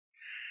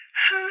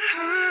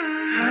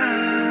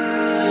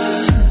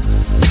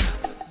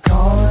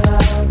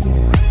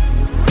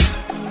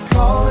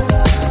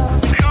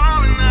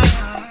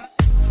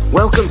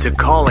Welcome to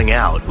Calling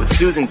Out with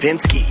Susan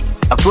Pinsky,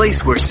 a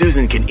place where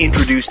Susan can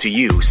introduce to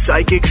you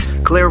psychics,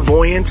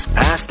 clairvoyants,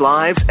 past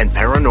lives, and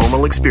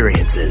paranormal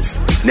experiences.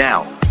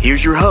 Now,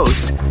 here's your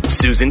host,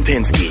 Susan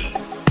Pinsky.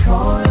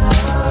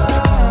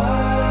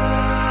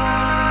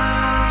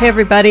 Hey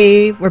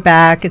everybody, we're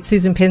back. It's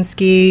Susan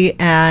Pinsky,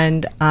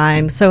 and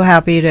I'm so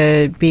happy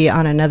to be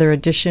on another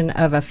edition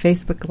of a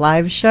Facebook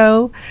Live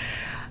show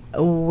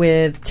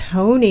with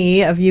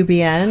Tony of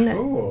UBN.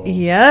 Ooh.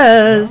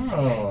 Yes,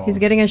 Oh. He's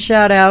getting a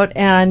shout out,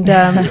 and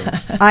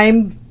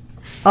I'm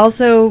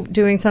also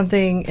doing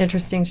something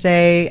interesting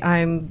today.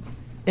 I'm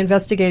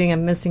investigating a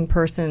missing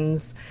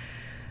persons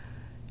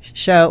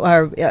show,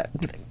 or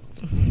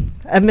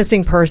a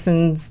missing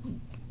persons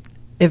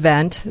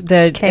event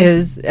that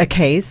is a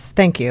case.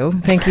 Thank you,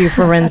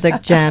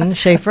 Forensic Jen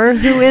Schaefer,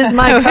 who is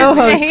my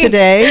co-host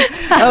today.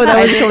 Oh, that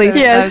was Khaleesi.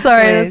 Yeah,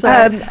 sorry.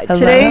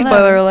 Today,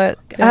 spoiler alert.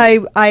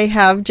 I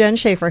have Jen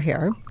Schaefer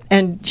here,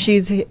 and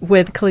she's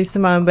with Khaleesi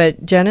Simone,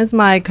 but Jen is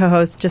my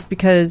co-host just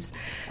because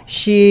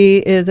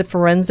she is a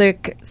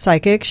forensic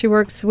psychic. She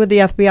works with the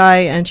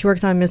FBI, and she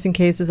works on missing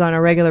cases on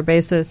a regular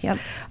basis. Yep.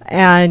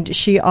 And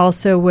she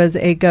also was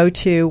a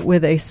go-to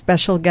with a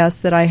special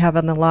guest that I have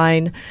on the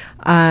line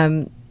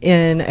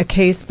in a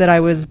case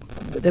that was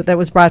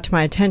brought to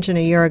my attention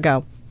a year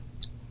ago.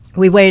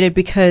 We waited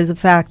because of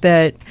the fact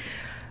that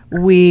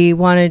we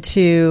wanted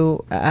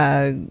to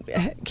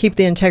keep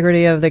the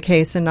integrity of the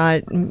case and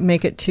not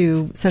make it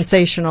too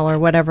sensational or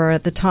whatever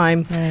at the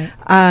time.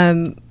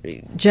 Right.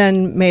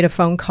 Jen made a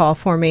phone call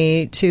for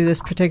me to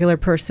this particular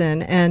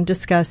person and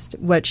discussed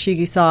what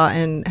she saw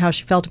and how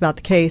she felt about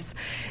the case.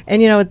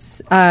 And, you know,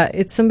 it's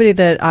somebody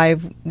that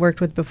I've worked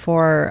with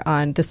before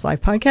on this live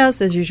podcast,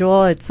 as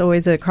usual. It's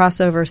always a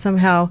crossover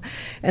somehow.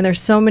 And there's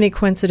so many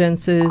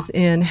coincidences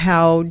in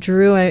how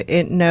Drew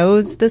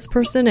knows this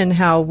person and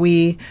how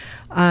we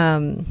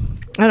I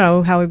don't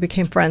know how we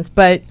became friends,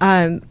 but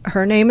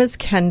her name is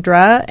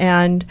Kendra,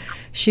 and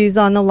she's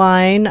on the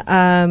line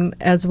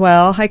as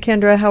well. Hi,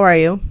 Kendra. How are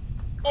you?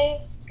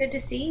 Hey, good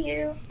to see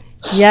you.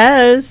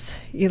 Yes,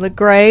 you look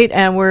great,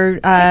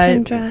 and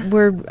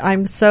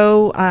I'm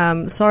so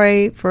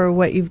sorry for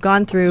what you've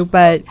gone through,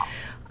 but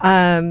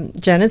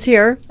Jen is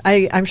here.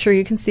 I'm sure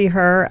you can see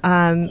her.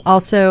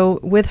 Also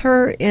with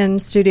her in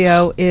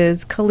studio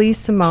is Khaleesi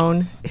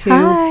Simone,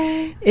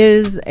 who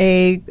is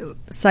a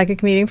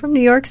psychic medium from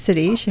New York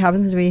City. She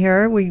happens to be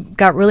here. We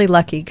got really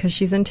lucky because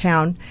she's in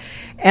town.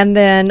 And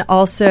then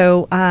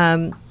also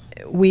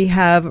we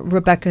have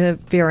Rebecca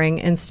Veering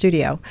in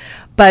studio.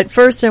 But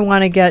first I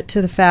want to get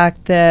to the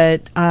fact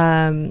that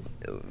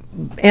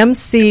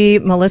MC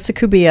Melissa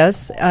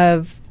Cubillas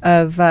of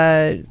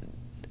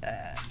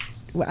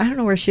I don't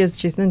know where she is.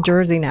 She's in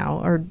Jersey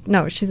now. Or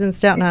no, she's in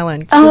Staten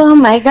Island. Oh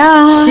my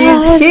God.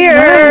 She's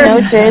here.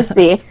 No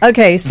Jersey.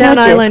 Okay, Staten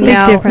Island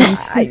now. Big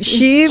difference.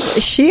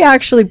 She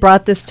actually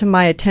brought this to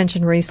my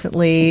attention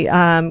recently,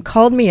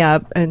 called me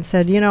up and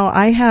said, you know,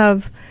 I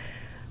have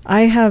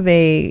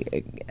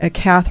a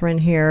Catherine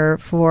here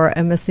for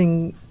a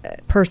missing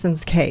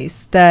person's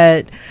case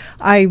that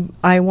I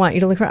want you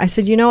to look for. I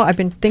said, you know, I've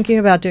been thinking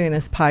about doing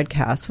this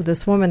podcast with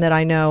this woman that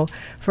I know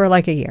for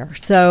like a year.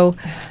 So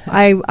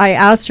I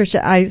asked her so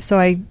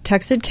I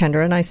texted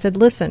Kendra and I said,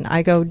 listen,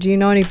 I go, do you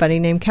know anybody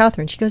named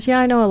Catherine? She goes, yeah,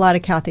 I know a lot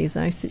of Cathys.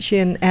 And I said,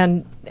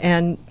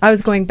 and I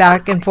was going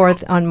back and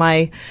forth on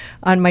my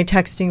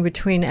texting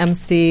between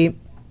MC.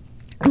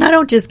 And I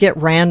don't just get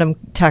random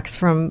texts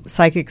from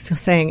psychics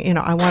saying, you know,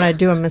 I want to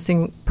do a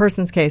missing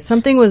persons case.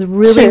 Something was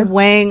really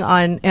weighing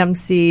on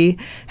MC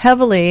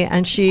heavily,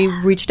 and she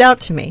reached out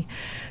to me.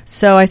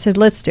 So I said,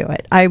 let's do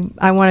it. I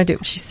want to do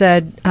it. She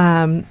said,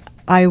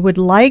 I would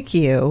like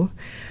you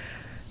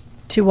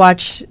to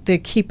watch The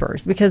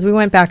Keepers, because we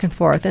went back and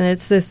forth. And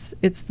it's this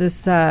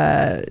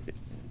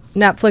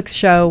Netflix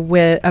show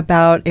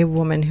about a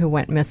woman who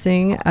went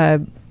missing,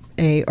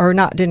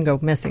 didn't go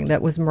missing,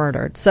 that was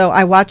murdered. So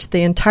I watched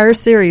the entire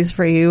series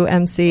for you,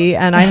 MC,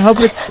 and I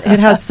hope it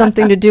has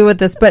something to do with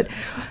this. But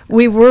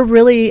we were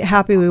really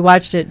happy we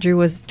watched it. Drew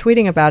was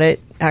tweeting about it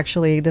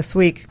actually this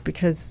week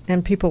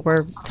and people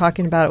were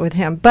talking about it with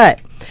him. But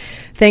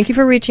thank you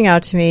for reaching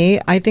out to me.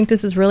 I think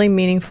this is really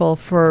meaningful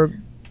for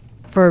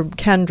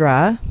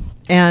Kendra.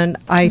 And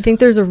I think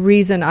there's a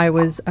reason. I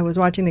was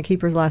watching The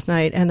Keepers last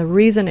night, and the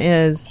reason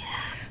is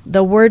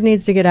the word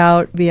needs to get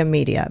out via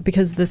media,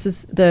 because this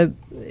is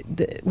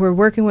we're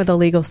working with a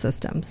legal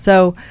system.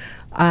 So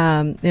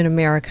in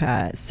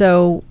America.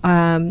 So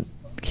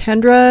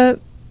Kendra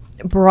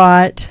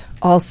brought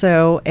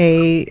also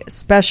a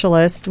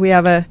specialist. We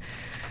have a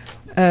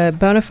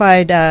bona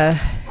fide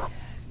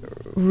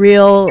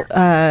real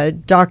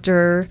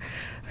doctor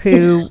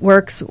who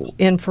works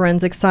in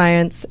forensic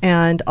science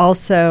and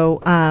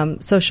also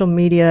social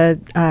media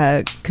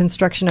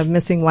construction of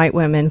missing white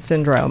women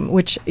syndrome,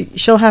 which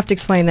she'll have to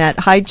explain that.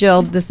 Hi,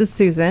 Jill. This is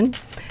Susan.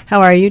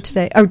 How are you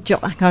today? Oh,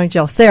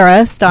 Jill.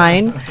 Sarah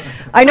Stein.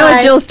 I know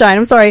it's Jill Stein.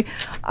 I'm sorry.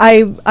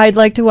 I'd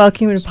like to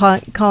welcome you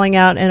to Calling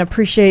Out and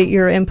appreciate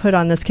your input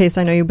on this case.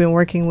 I know you've been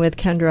working with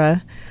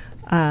Kendra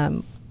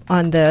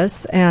on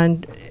this,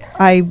 and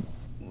I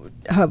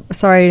hope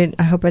I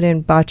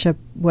didn't botch up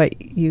what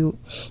your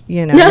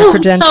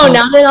credentials. No,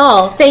 not at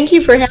all. Thank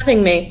you for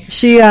having me.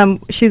 She's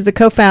the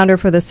co-founder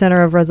for the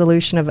Center of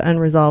Resolution of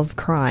Unresolved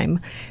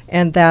Crime,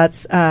 and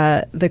that's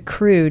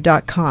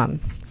thecrew.com.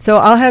 So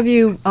I'll have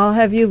you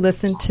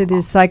listen to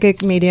these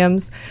psychic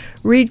mediums,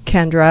 read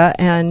Kendra,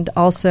 and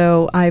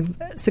also I've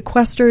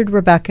sequestered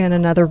Rebecca in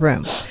another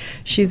room.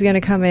 She's going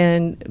to come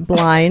in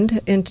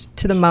blind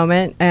into the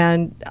moment,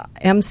 and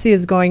MC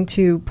is going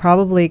to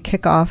probably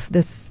kick off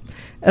this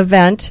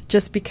event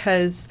just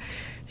because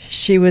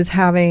she was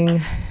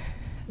having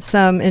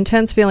some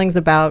intense feelings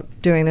about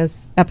doing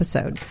this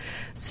episode.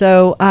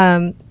 So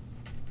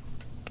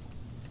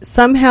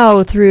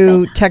somehow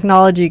through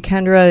technology,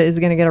 Kendra is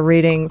going to get a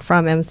reading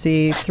from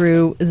MC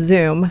through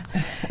Zoom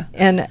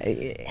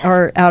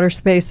or outer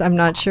space. I'm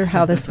not sure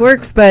how this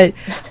works, but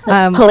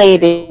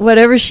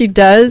whatever she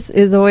does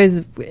is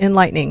always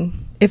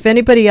enlightening. If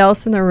anybody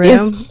else in the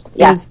room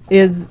is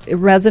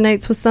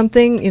resonates with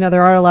something,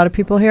 there are a lot of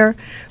people here.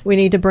 We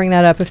need to bring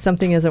that up if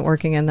something isn't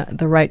working in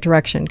the right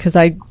direction, because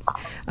I'm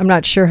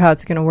not sure how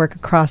it's going to work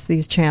across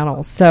these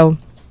channels. So,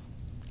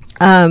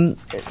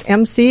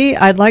 MC,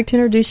 I'd like to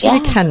introduce you to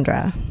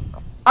Kendra.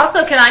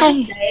 Also, can I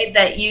just say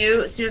that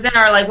you, Susan,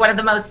 are like one of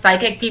the most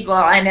psychic people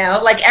I know.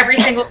 Like every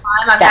single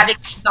time I'm having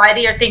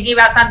anxiety or thinking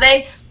about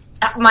something,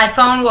 my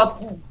phone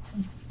will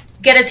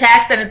get a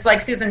text and it's like,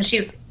 Susan,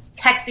 she's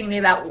texting me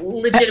about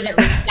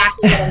legitimately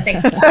exactly what I'm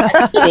thinking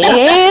about.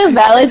 See,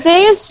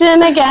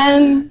 validation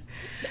again.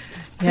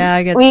 Yeah,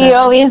 I get we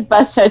always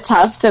bust our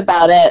chops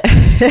about it.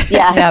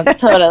 Yeah,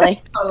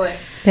 totally.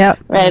 Yep.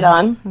 Right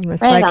on. I'm a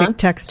psychic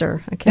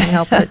texter. I can't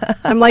help it.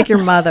 I'm like your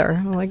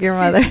mother.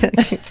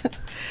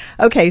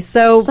 Okay,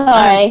 so...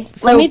 Sorry.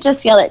 Let me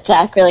just yell at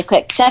Jack really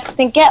quick.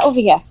 Jackson, get over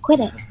here. Quit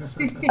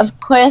it. Of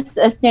course,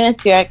 as soon as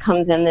Spirit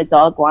comes in, the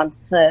dog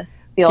wants to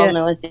be all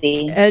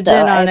nosy. So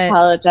I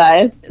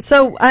apologize.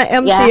 So,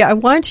 MC, I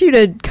want you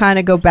to kind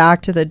of go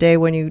back to the day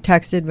when you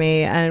texted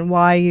me and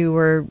why you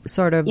were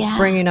sort of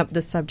bringing up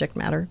this subject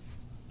matter.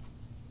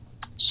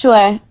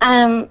 Sure.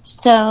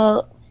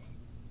 So...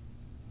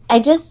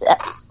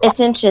 it's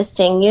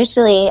interesting.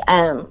 Usually,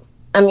 I'm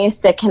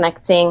used to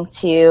connecting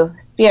to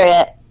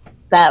spirit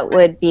that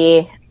would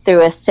be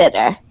through a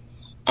sitter.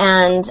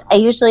 And I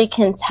usually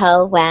can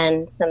tell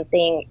when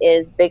something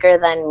is bigger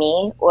than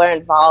me or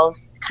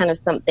involves kind of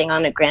something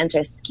on a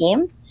grander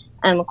scheme.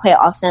 Quite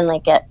often,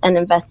 like an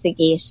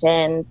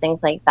investigation,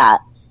 things like that.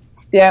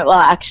 Spirit will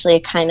actually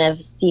kind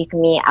of seek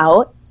me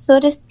out, so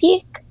to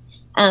speak.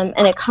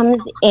 And it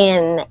comes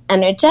in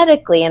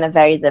energetically in a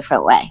very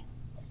different way.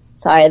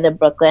 Sorry, the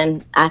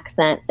Brooklyn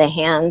accent, the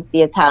hands,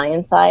 the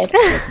Italian side.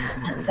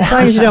 As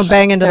long as you don't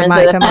bang into the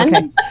mic, I'm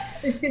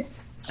okay.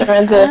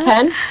 Turn to the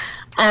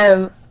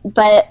pen.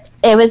 But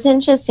it was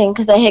interesting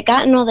because I had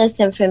gotten all this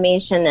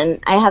information and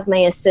I have my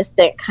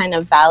assistant kind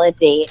of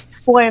validate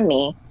for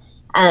me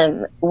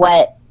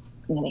let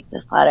me make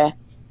this louder,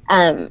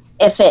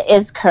 if it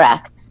is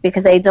correct,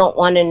 because I don't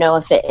want to know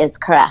if it is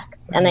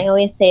correct. And I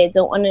always say I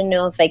don't want to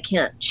know if I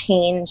can't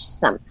change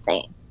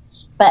something,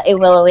 but I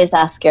will always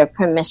ask your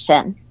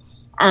permission.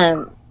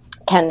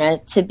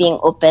 Kendra, to being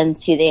open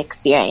to the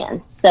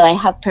experience. So I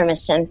have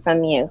permission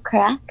from you,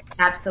 correct?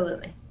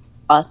 Absolutely.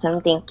 Awesome,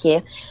 thank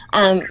you.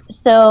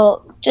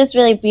 So just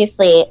really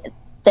briefly,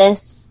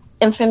 this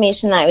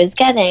information that I was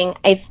getting,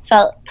 I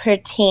felt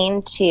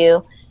pertained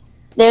to,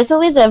 there's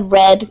always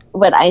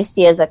what I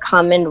see as a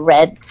common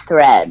red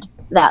thread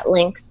that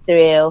links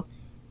through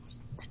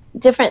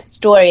different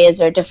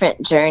stories or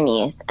different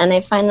journeys. And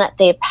I find that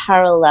they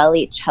parallel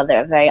each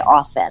other very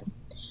often.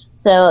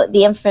 So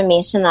the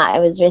information that I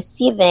was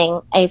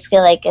receiving, I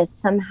feel like is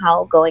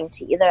somehow going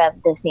to either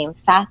have the same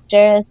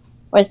factors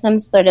or some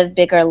sort of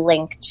bigger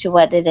link to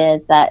what it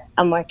is that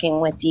I'm working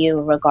with you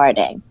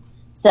regarding.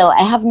 So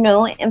I have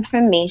no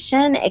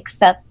information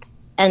except,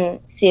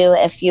 and Sue,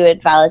 if you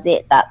would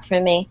validate that for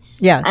me.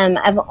 Yes.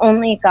 I've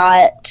only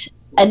got,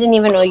 I didn't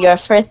even know your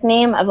first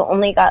name. I've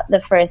only got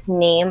the first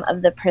name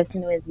of the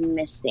person who is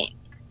missing.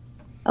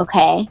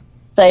 Okay?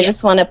 So I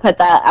just want to put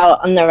that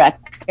out on the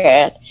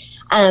record.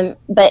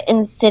 But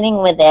in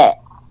sitting with it,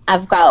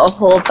 I've got a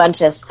whole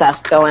bunch of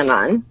stuff going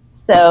on.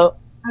 So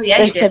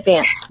there should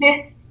be,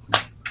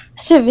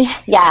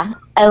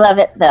 I love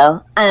it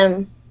though.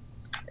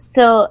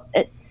 So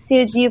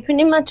Sue, do you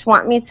pretty much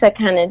want me to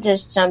kind of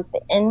just jump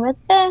in with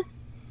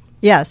this?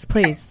 Yes,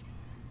 please.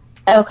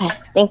 Okay,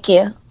 thank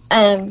you.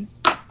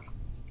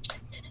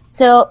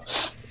 So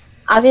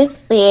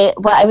obviously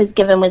what I was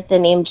given was the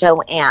name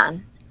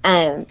Joanne.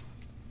 And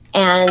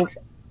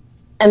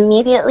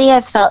immediately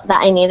I felt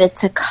that I needed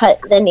to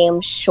cut the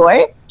name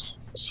short.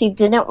 She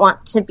didn't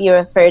want to be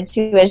referred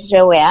to as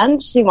Joanne.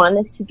 She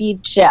wanted to be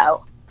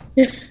Jo.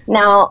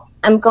 Now,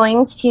 I'm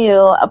going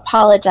to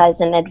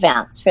apologize in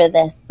advance for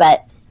this,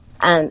 but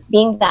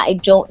Being that I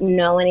don't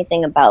know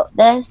anything about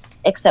this,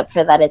 except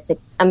for that it's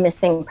a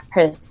missing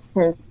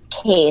persons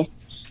case,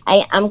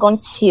 I am going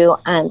to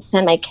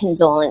send my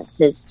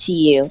condolences to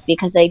you,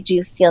 because I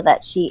do feel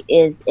that she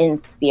is in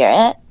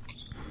spirit.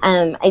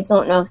 I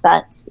don't know if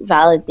that's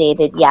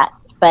validated yet,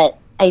 but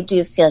I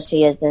do feel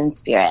she is in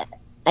spirit.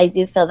 I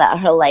do feel that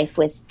her life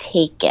was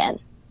taken.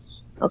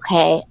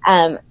 Okay.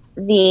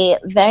 The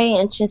very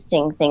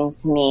interesting thing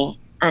to me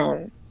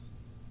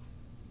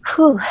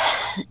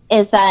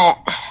is that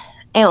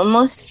I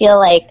almost feel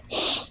like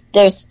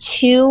there's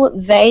two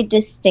very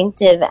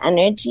distinctive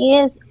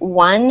energies.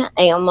 One,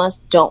 I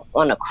almost don't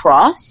want to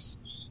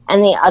cross,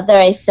 and the other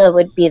I feel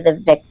would be the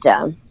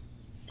victim,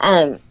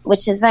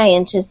 which is very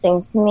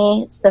interesting to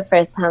me. It's the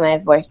first time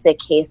I've worked a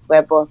case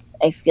where both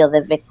I feel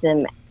the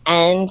victim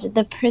and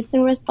the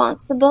person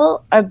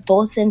responsible are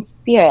both in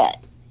spirit.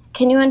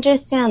 Can you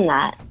understand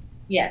that?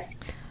 Yes.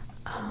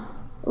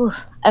 Ooh,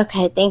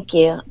 okay, thank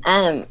you.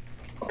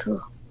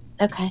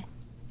 Okay.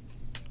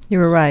 You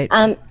were right.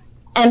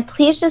 And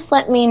please just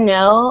let me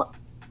know.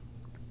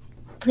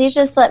 Please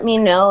just let me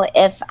know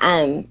if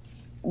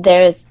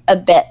there's a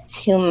bit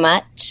too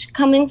much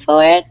coming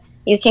forward.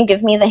 You can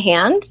give me the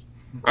hand,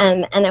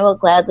 and I will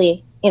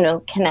gladly,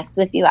 connect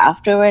with you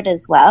afterward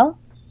as well.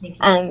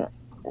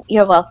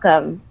 You're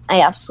welcome.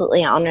 I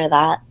absolutely honor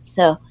that.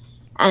 So,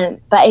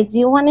 but I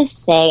do want to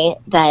say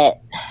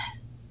that.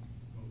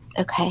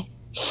 Okay.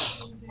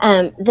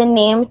 The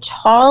name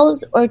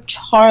Charles or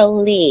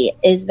Charlie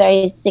is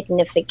very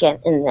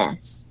significant in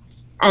this.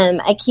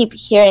 I keep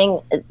hearing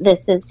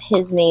this is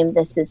his name,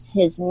 this is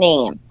his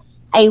name.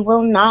 I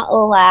will not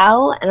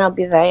allow, and I'll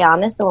be very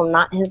honest, I will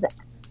not,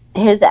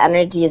 his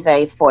energy is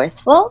very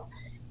forceful.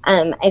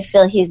 I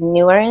feel he's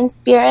newer in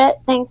spirit,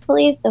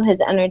 thankfully, so his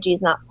energy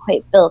is not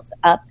quite built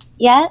up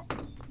yet.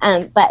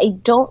 But I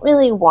don't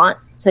really want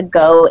to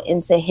go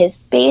into his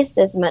space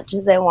as much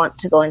as I want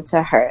to go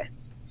into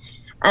hers.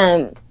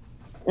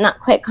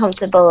 Not quite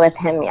comfortable with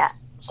him yet,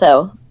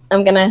 so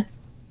I'm gonna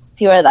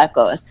see where that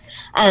goes.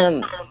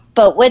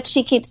 But what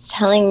she keeps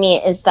telling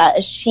me is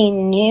that she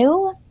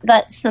knew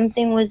that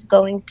something was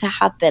going to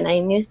happen. I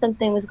knew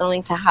something was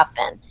going to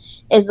happen,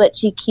 is what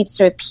she keeps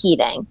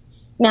repeating.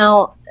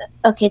 Now,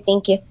 okay,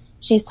 thank you.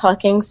 She's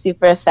talking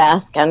super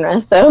fast,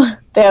 Kenra, so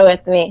bear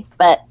with me.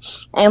 But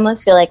I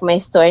almost feel like my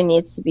story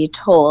needs to be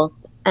told.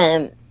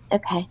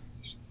 Okay.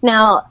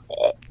 Now,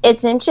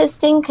 it's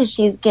interesting because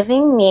she's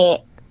giving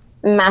me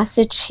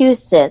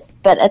Massachusetts,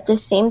 but at the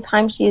same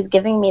time, she's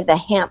giving me the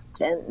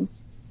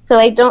Hamptons. So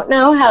I don't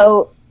know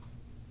how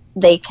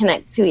they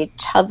connect to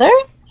each other,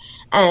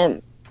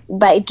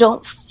 but I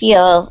don't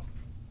feel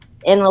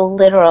in a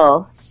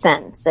literal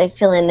sense. I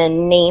feel in a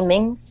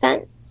naming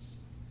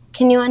sense.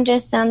 Can you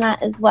understand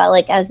that as well?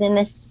 Like as in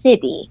a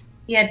city.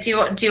 Yeah. Do you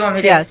want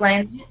me to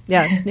explain?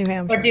 Yes, New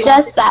Hampshire.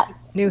 Just that.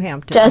 New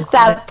Hampton. Just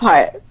that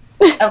part.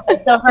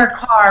 Okay, so her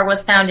car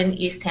was found in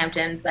East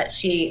Hampton, but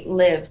she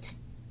lived.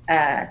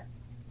 I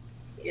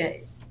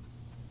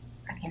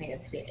can't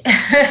even speak.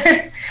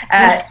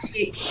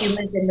 She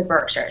lived in the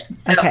Berkshires.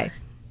 So, okay.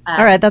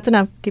 All right, that's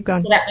enough. Keep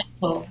going. So that makes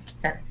total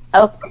sense.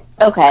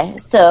 Okay,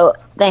 so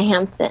the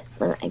Hampton.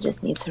 I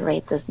just need to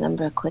write this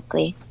number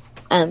quickly.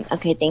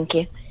 Okay, thank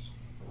you.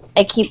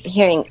 I keep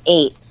hearing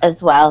 8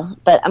 as well,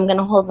 but I'm going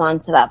to hold on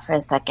to that for a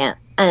second.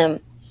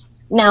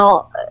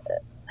 Now,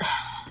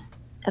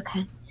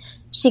 okay.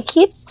 She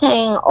keeps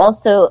saying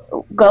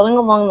also, going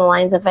along the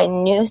lines of, I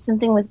knew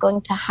something was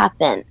going to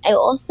happen. I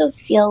also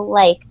feel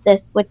like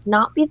this would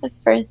not be the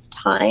first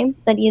time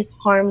that he's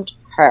harmed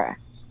her,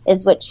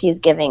 is what she's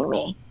giving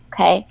me,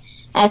 okay?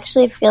 I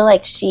actually feel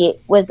like she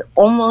was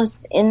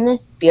almost in the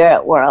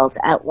spirit world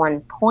at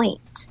one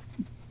point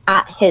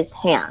at his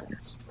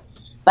hands.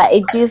 But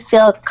I do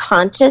feel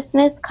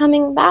consciousness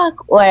coming back,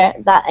 or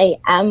that I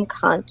am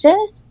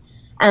conscious.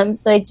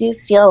 So I do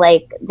feel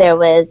like there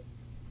was,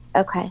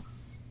 okay.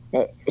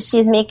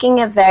 She's making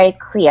it very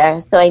clear.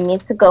 So I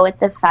need to go with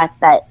the fact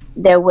that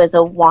there was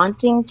a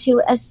wanting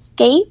to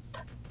escape,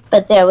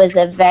 but there was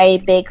a very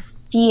big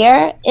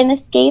fear in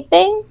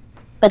escaping,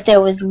 but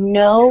there was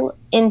no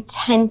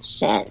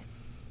intention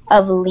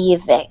of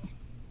leaving,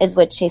 is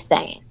what she's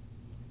saying.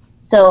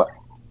 So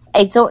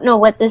I don't know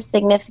what the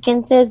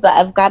significance is, but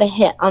I've got to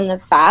hit on the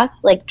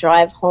fact, like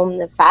drive home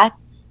the fact,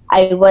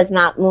 I was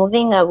not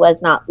moving, I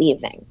was not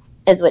leaving,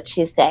 is what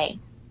she's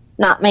saying.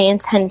 Not my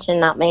intention,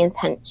 not my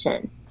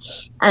intention.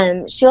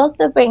 She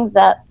also brings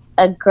up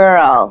a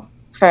girl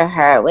for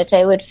her, which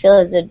I would feel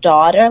is a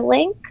daughter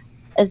link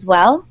as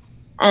well,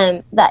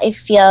 that I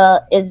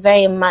feel is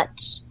very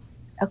much,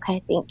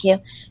 okay, thank you.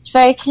 She's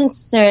very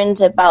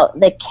concerned about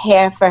the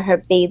care for her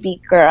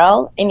baby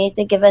girl. I need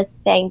to give a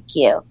thank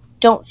you.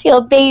 Don't feel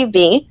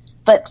baby,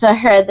 but to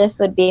her, this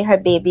would be her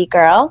baby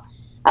girl.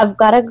 I've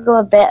got to go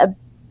a bit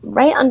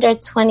right under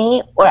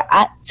 20 or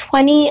at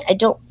 20. I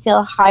don't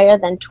feel higher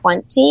than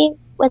 20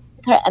 with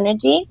her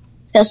energy.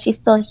 I feel she's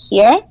still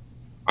here.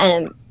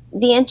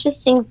 The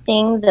interesting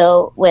thing,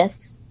 though,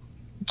 with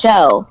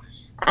Joe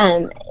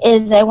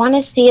is I want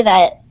to see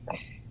that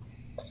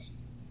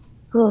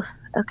Oof,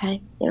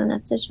 okay. You don't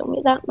have to show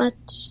me that much.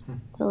 It's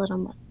a little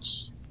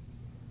much.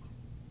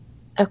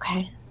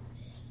 Okay.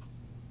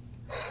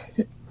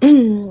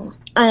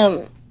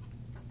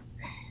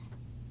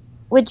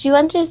 Would you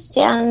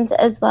understand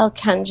as well,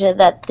 Kendra,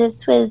 that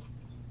this was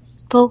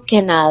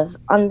spoken of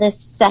on the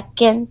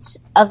 2nd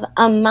of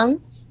a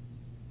month?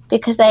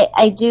 Because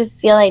I do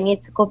feel I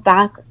need to go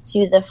back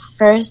to the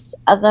 1st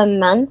of a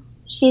month,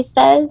 she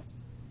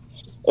says,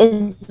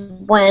 is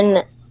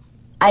when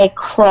I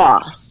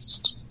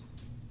crossed.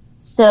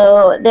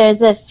 So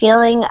there's a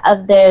feeling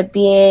of there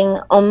being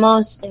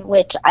almost in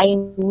which I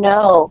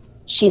know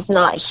she's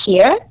not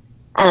here.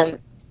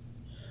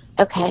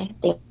 Okay,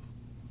 thank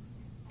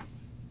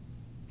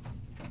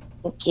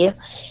you.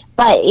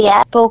 But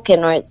yeah,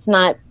 spoken, or it's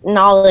not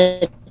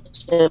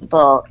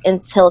knowledgeable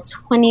until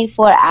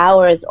 24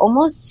 hours,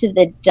 almost to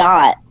the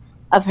dot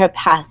of her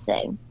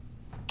passing.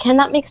 Can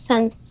that make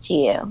sense to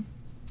you?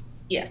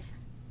 Yes,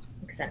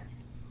 makes sense.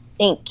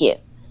 Thank you.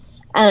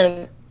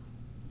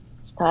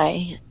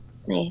 Sorry,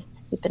 my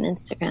stupid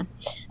Instagram.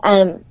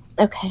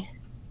 Okay.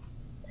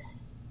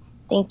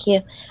 Thank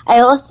you. I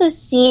also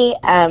see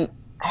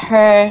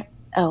her.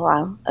 Oh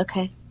wow.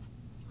 Okay.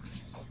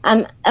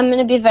 I'm going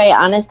to be very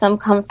honest. I'm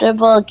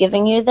comfortable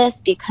giving you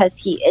this because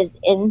he is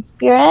in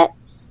spirit.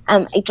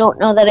 I don't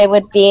know that I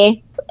would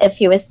be if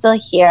he was still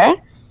here.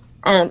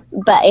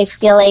 But I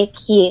feel like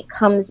he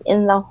comes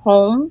in the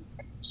home.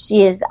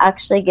 She is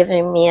actually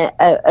giving me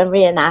a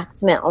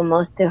reenactment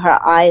almost through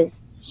her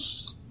eyes.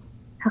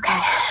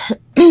 Okay.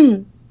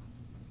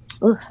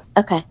 Oof,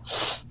 okay.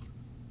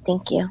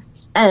 Thank you.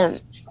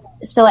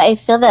 So I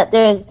feel that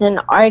there is an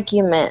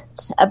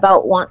argument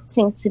about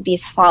wanting to be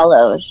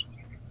followed.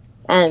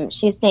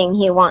 She's saying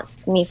he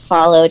wants me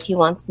followed. He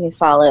wants me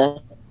followed.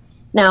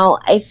 Now,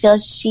 I feel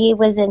she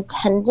was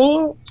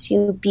intending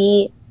to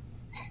be,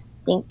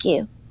 thank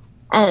you,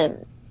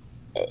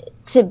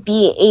 to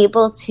be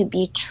able to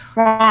be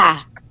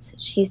tracked,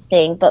 she's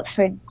saying, but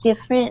for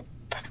different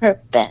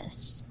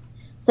purpose.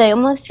 So I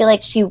almost feel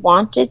like she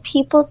wanted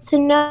people to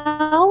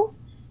know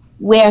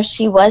where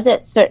she was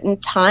at certain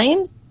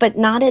times, but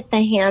not at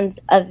the hands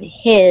of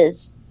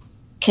his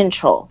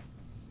control.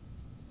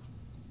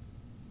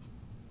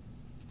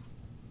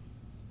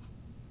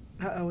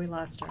 Uh-oh, we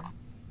lost her.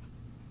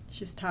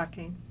 She's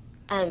talking.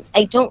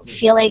 I don't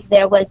feel like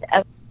there was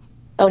a...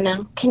 Oh,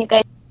 no. Can you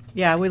guys...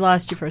 Yeah, we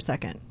lost you for a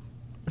second.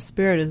 The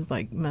spirit is,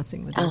 like,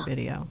 messing with your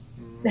video.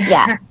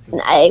 Yeah.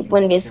 I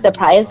wouldn't be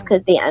surprised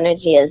because the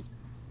energy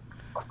is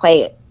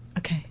quite...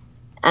 Okay.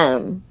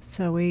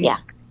 So we... Yeah.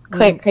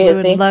 Quite crazy.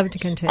 We would love to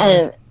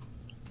continue.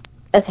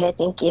 Okay,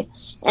 thank you.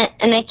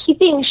 And I keep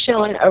being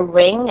shown a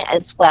ring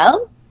as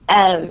well.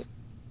 And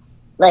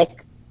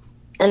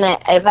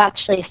I've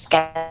actually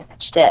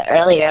sketched it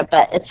earlier,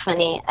 but it's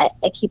funny. I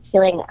keep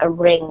feeling a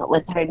ring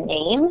with her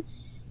name,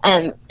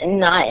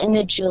 not in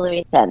a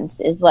jewelry sense,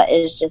 is what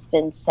has just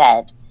been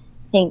said.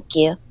 Thank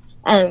you.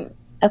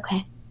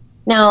 Okay.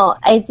 Now,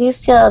 I do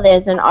feel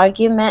there's an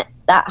argument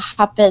that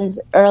happens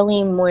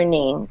early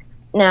morning.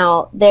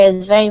 Now,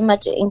 there's very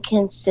much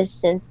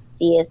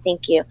inconsistency.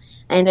 Thank you.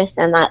 I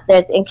understand that.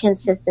 There's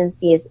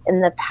inconsistencies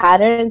in the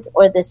patterns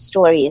or the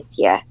stories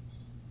here.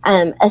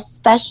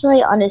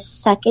 Especially on a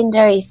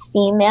secondary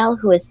female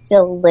who is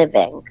still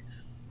living.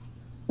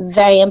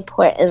 Very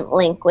important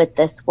link with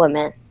this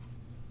woman.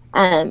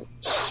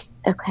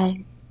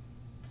 Okay.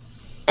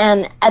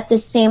 And at the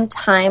same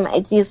time, I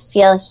do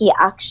feel he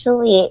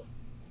actually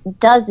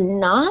does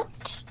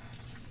not.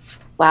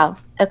 Wow.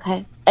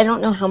 Okay. I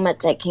don't know how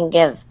much I can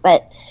give,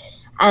 but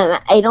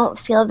I don't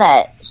feel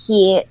that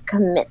he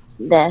commits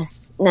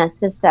this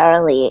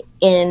necessarily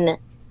in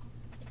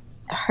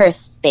her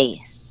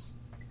space.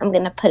 I'm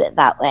going to put it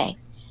that way.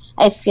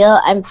 I feel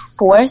I'm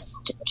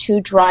forced to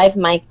drive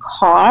my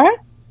car.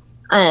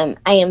 I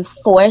am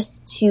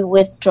forced to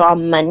withdraw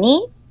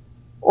money,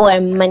 or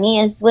money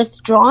is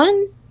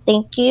withdrawn.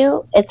 Thank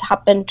you. It's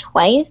happened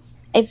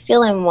twice. I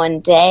feel in one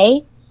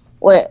day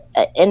or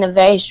in a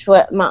very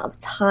short amount of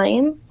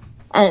time.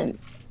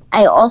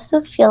 I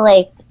also feel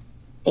like,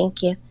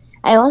 thank you.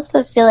 I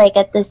also feel like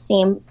at the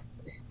same,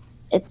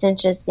 it's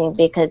interesting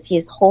because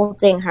he's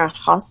holding her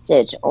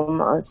hostage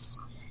almost.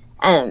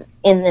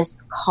 In this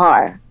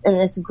car, in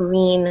this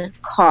green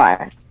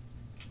car.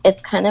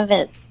 It's kind of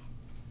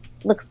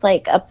looks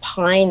like a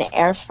pine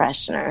air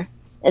freshener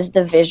is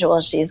the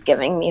visual she's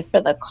giving me for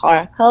the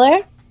car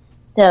color.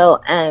 So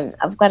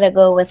I've got to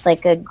go with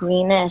like a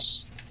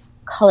greenish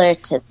color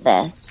to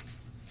this.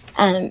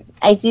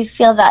 I do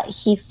feel that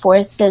he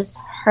forces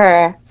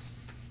her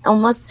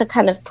almost to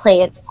kind of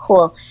play it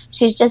cool.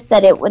 She's just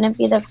said it wouldn't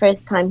be the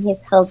first time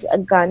he's held a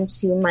gun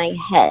to my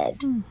head.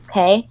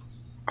 Okay?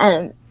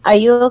 Are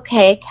you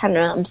okay,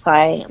 Kendra? I'm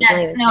sorry.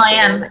 Yes, no, I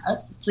am.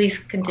 Please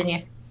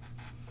continue.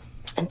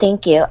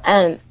 Thank you.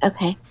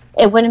 Okay.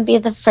 It wouldn't be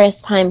the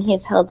first time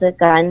he's held a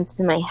gun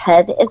to my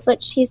head, is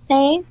what she's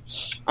saying.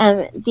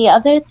 The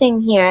other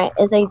thing here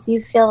is I do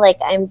feel like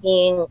I'm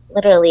being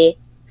literally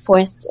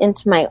forced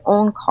into my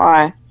own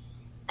car,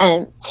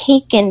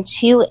 taken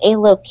to a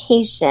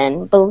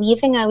location,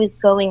 believing I was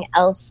going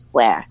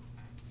elsewhere.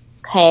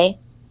 Okay?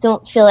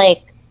 Don't feel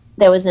like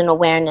there was an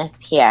awareness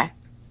here.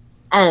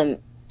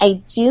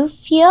 I do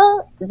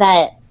feel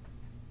that,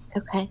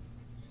 okay,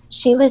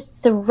 she was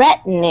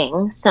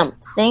threatening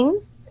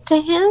something to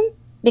him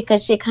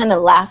because she kind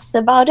of laughs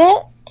about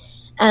it.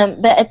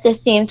 But at the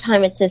same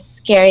time, it's a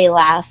scary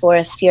laugh or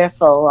a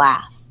fearful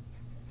laugh.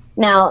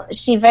 Now,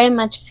 she very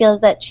much feels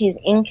that she's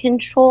in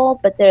control,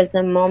 but there's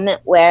a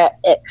moment where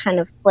it kind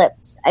of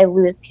flips. I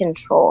lose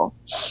control.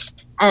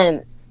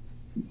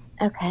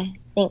 Okay,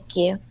 thank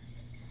you.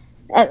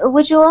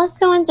 Would you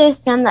also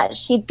understand that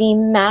she'd be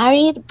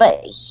married, but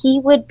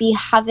he would be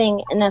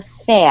having an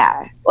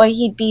affair, or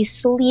he'd be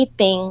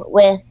sleeping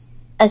with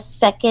a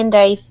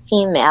secondary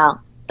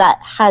female that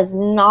has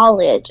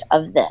knowledge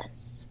of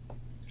this,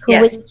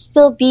 who would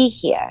still be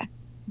here?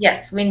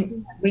 Yes, we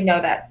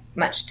know that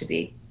much to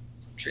be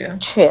true.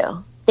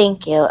 True.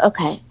 Thank you.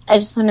 Okay. I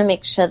just want to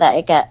make sure that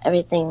I get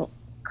everything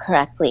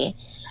correctly.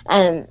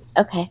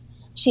 Okay.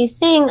 She's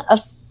saying a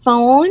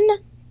phone.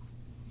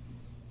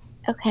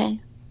 Okay.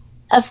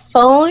 A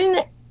phone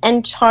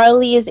and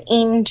Charlie's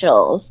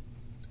Angels.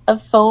 A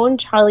phone,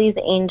 Charlie's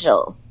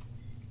Angels.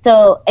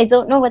 So I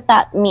don't know what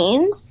that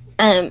means.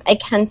 I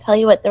can tell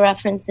you what the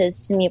reference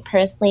is to me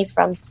personally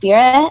from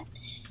Spirit,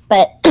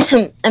 but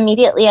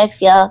immediately I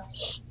feel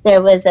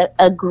there was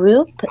a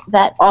group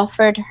that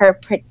offered her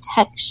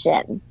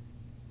protection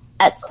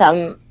at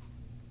some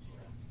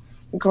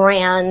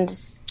grand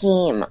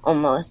scheme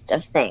almost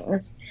of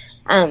things.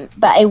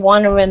 But I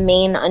want to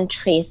remain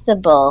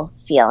untraceable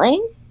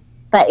feeling.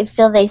 But I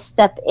feel they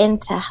step in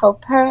to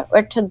help her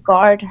or to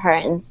guard her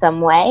in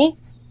some way.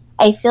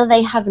 I feel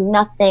they have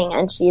nothing,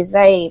 and she's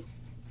very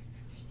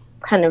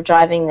kind of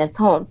driving this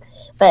home.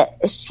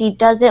 But she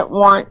doesn't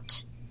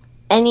want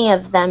any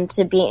of them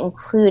to be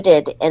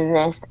included in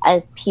this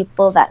as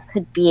people that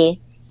could be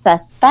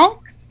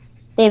suspects.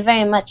 They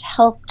very much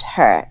helped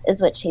her,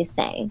 is what she's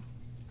saying.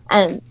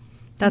 Do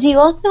you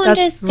also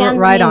understand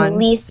right the on. name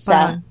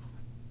Lisa?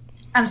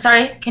 I'm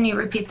sorry, can you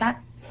repeat that?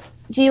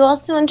 Do you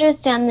also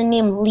understand the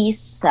name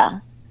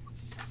Lisa?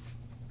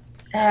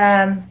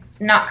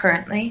 Not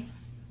currently.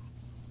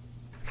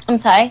 I'm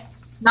sorry?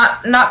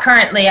 Not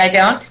currently, I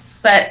don't,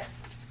 but...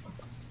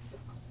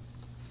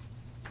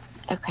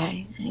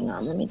 Okay, hang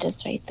on, let me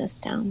just write this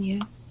down here.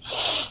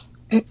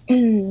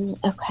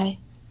 Okay.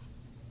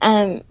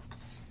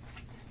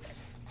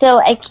 So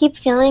I keep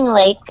feeling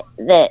like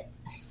that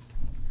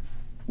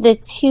the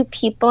two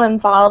people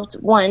involved,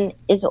 one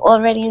is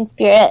already in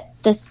spirit.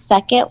 The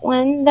second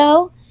one,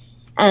 though,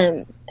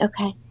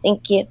 okay,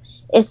 thank you,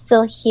 is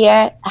still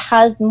here,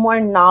 has more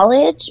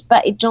knowledge,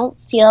 but I don't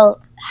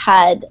feel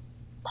had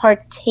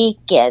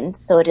partaken,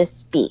 so to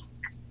speak,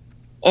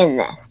 in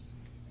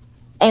this.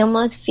 I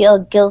almost feel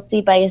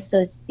guilty by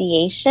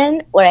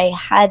association, where I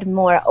had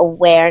more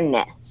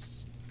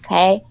awareness,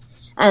 okay?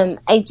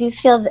 I do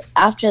feel that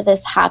after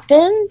this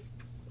happens,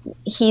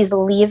 he's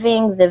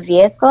leaving the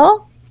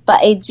vehicle, but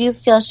I do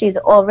feel she's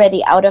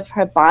already out of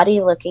her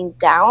body looking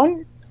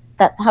down.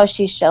 That's how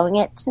she's showing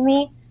it to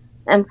me.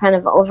 I'm kind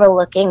of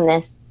overlooking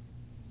this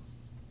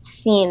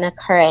scene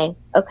occurring.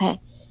 Okay,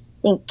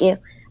 thank you.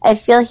 I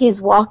feel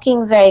he's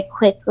walking very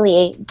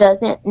quickly,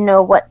 doesn't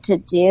know what to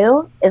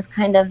do, is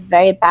kind of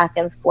very back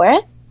and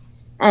forth.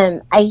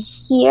 I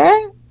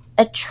hear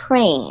a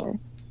train.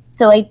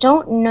 So I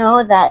don't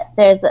know that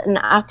there's an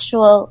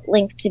actual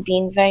link to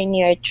being very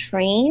near a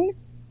train.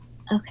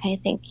 Okay,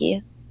 thank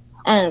you.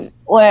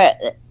 Or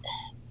a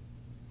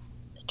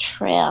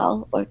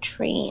trail or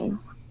train.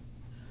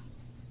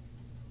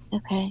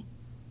 Okay.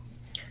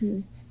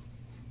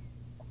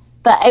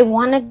 But I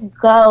want to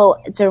go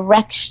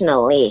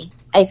directionally.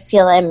 I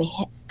feel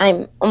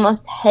I'm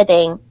almost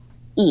heading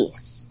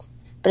east,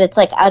 but it's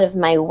like out of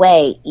my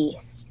way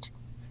east.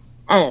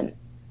 And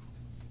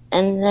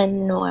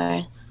then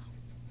north.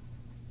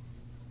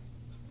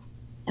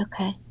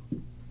 Okay.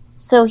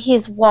 So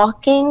he's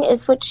walking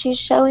is what she's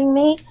showing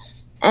me.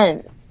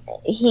 And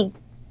he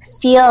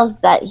feels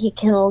that he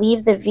can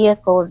leave the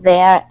vehicle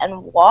there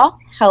and walk.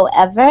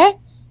 However,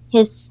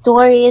 his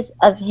stories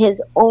of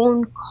his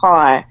own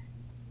car,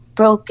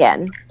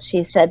 broken,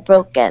 she said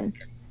broken,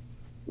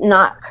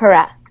 not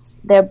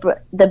correct.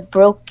 The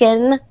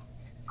broken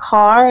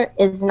car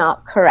is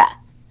not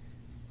correct.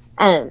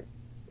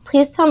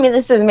 Please tell me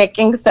this is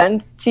making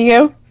sense to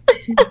you.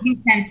 It's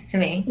making sense to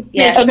me.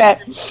 Yeah. Okay.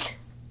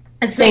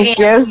 It's Thank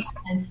making you.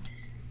 sense.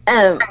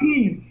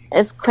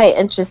 It's quite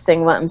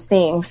interesting what I'm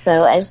seeing,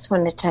 so I just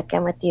wanted to check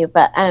in with you.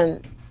 But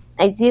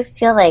I do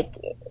feel like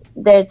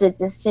there's a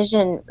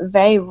decision,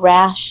 very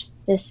rash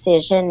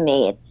decision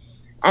made.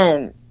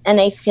 And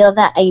I feel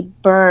that I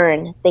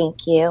burn,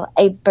 thank you,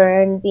 I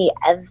burn the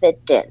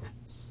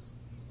evidence.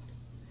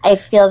 I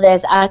feel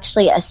there's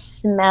actually a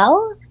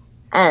smell,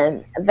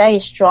 a very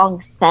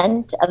strong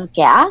scent of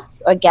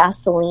gas or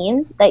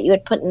gasoline that you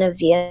would put in a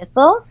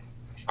vehicle,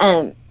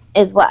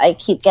 is what I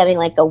keep getting,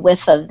 like a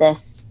whiff of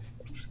this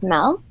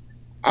smell.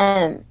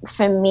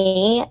 For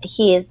me,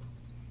 he is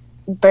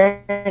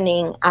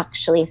burning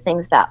actually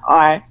things that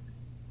are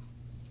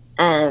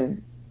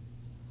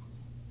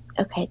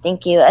Okay,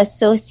 thank you.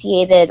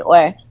 Associated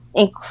or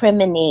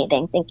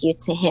incriminating, thank you,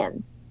 to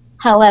him.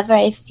 However,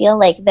 I feel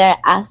like they're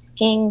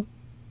asking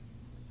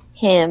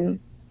him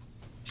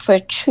for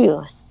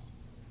truth.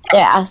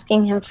 They're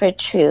asking him for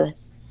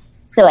truth.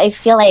 So I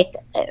feel like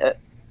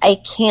I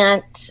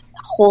can't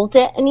hold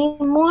it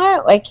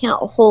anymore, or I can't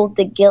hold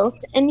the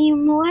guilt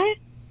anymore.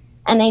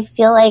 And I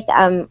feel like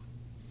I'm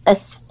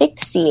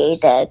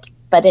asphyxiated,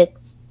 but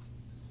it's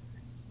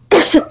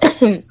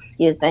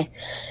excuse me.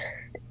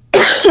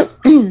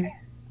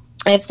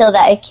 I feel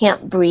that I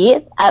can't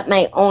breathe at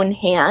my own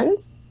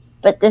hands,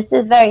 but this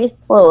is very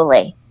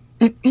slowly.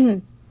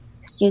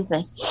 Excuse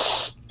me.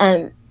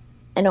 I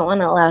don't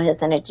want to allow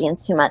his energy in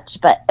too much,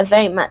 but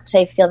very much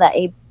I feel that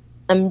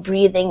I'm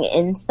breathing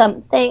in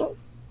something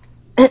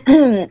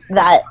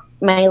that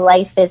my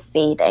life is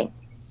fading.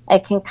 I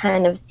can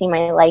kind of see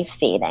my life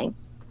fading.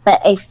 But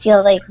I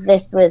feel like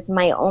this was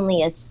my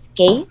only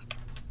escape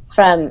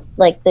from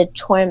like the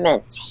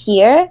torment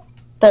here,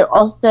 but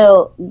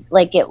also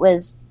like it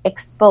was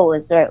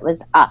exposed or it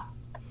was up.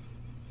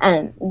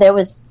 And there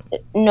was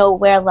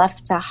nowhere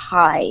left to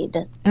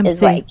hide, MC.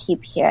 Is what I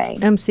keep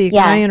hearing. MC,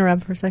 can I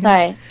interrupt for a second?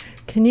 Sorry.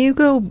 Can you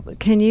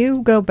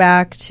go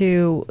back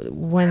to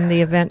when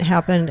the event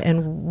happened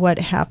and what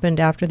happened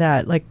after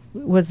that? Like,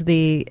 was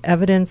the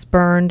evidence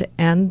burned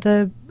and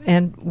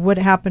what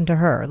happened to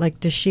her? Like,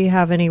 does she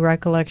have any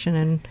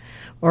recollection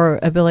or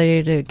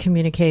ability to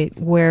communicate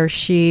where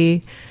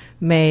she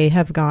may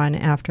have gone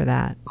after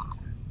that?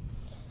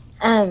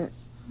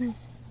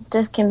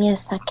 Just give me a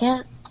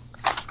second.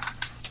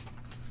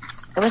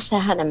 I wish I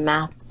had a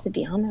map, to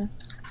be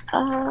honest.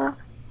 Hang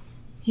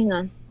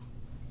on.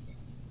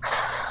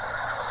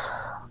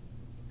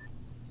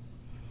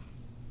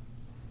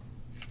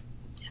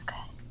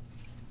 Okay.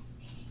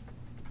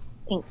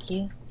 Thank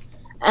you.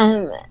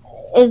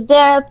 Is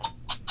there a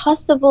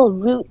possible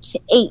route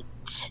 8?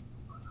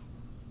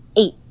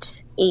 8.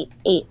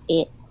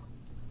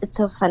 It's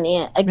so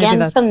funny.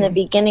 Again, from the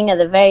beginning of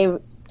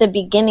the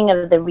beginning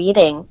of the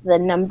reading, the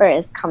number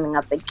is coming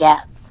up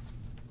again.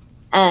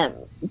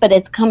 But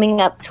it's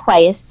coming up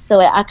twice, so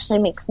it actually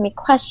makes me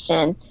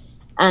question,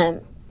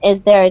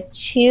 is there a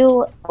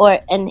 2 or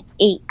an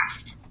 8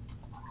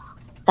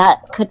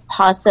 that could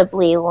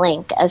possibly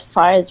link as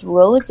far as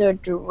roads or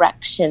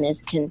direction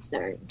is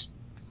concerned?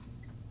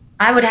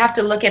 I would have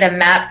to look at a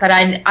map, but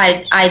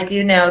I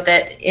do know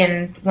that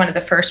in one of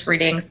the first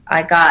readings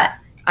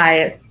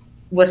I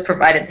was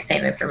provided the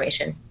same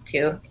information,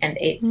 2 and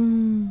 8.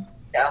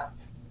 So.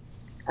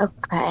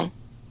 Okay.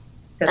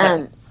 So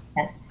that,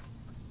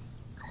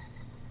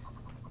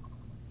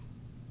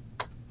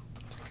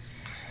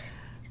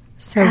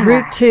 So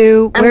Route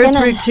 2, where's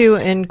Route 2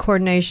 in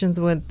coordinations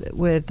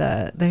with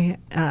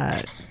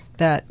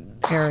that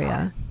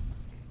area?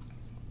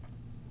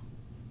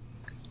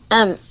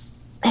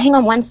 Hang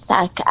on one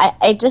sec.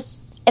 I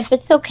just, if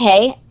it's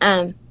okay,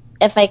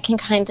 if I can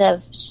kind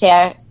of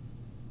share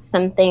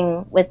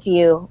something with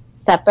you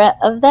separate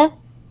of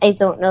this. I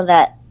don't know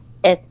that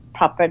it's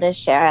proper to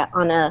share it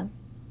on a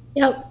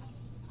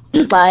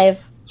live.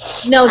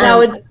 No,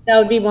 that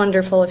would be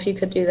wonderful if you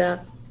could do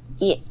that.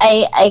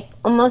 I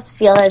almost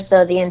feel as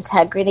though the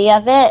integrity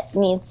of it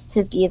needs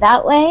to be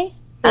that way.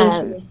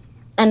 And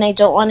I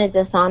don't want to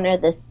dishonor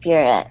the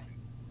spirit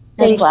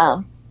as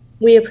well.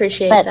 We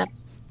appreciate that.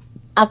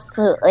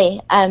 Absolutely.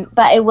 But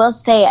I will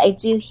say I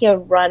do hear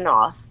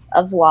runoff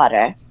of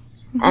water.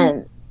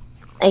 I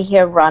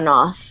hear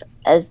runoff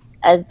as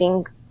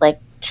being like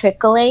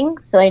trickling.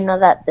 So I know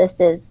that this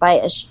is by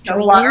a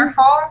stream. A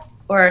waterfall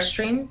or a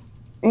stream?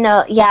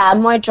 No, yeah,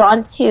 I'm more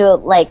drawn to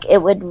like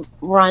it would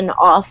run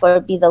off or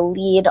be the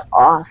lead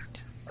off.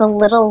 It's a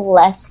little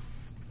less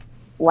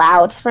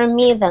loud for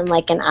me than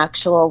like an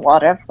actual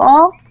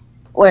waterfall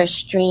or a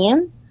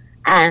stream.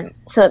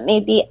 So it may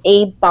be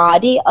a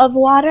body of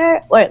water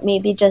or it may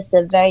be just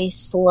a very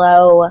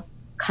slow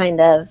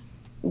kind of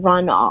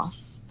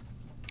runoff.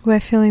 We're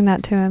feeling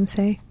that too,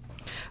 MC.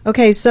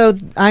 Okay, so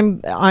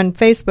I'm on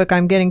Facebook.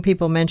 I'm getting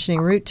people mentioning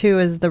Route 2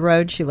 is the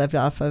road she lived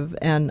off of,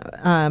 and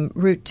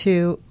Route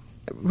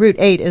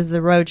 8 is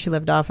the road she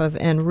lived off of,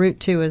 and Route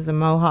 2 is the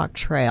Mohawk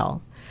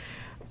Trail.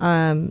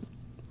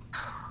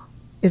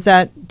 Is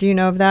that? Do you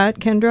know of that,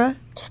 Kendra?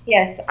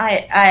 Yes,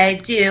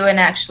 I do, and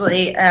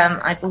actually,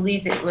 I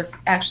believe it was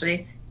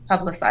actually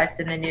publicized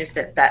in the news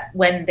that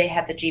when they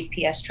had the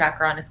GPS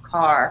tracker on his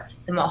car,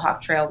 the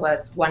Mohawk Trail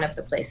was one of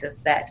the places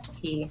that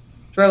he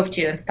drove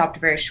to and stopped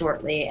very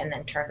shortly and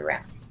then turned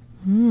around.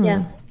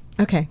 Yes.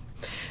 Okay.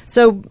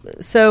 So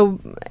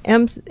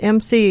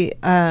MC,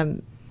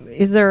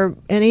 is there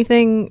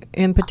anything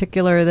in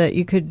particular that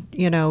you could,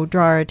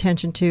 draw our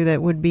attention to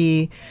that would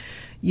be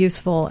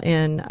useful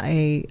in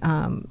a,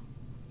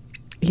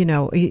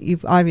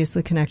 you've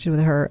obviously connected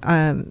with her,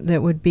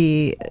 that would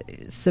be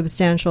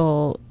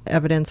substantial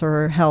evidence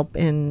or help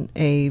in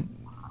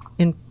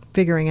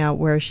figuring out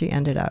where she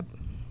ended up?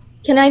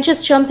 Can I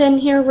just jump in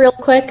here real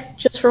quick,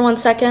 just for 1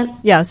 second?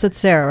 Yes, it's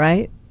Sarah,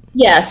 right?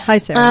 Yes. Hi,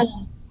 Sarah.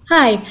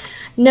 Hi.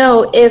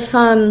 No, if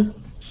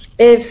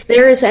if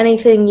there is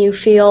anything you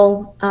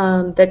feel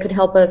that could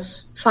help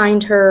us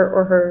find her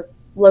or her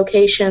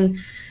location,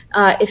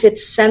 if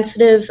it's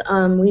sensitive,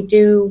 we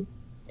do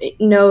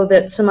know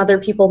that some other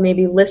people may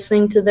be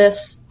listening to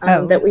this,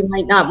 that we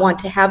might not want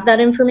to have that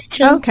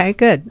information. Okay,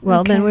 good.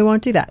 Well, then we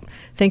won't do that.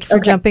 Thank you for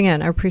jumping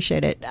in. I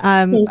appreciate it.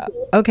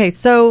 Okay,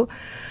 so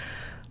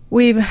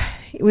we've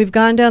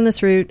gone down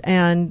this route,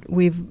 and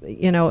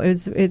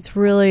it's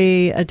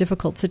really a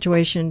difficult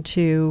situation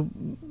to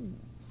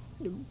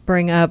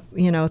bring up,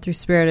 through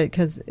Spirit,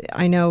 because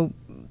I know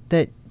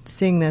that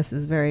seeing this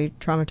is very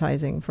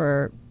traumatizing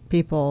for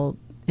people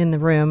in the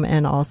room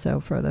and also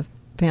for the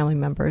family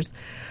members.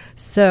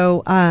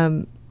 So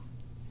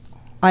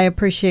I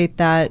appreciate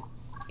that,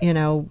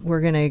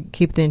 we're going to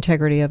keep the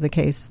integrity of the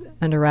case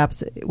under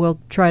wraps. We'll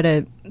try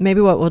to,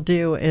 maybe what we'll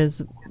do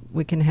is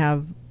we can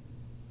have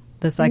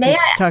the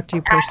psychics talk to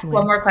you personally.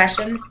 One more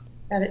question.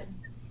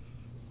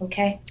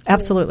 Okay.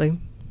 Absolutely.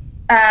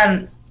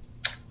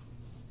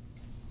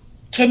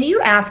 Can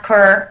you ask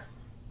her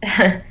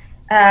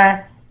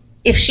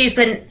if she's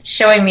been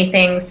showing me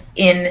things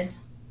in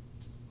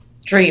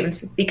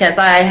dreams? Because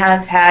I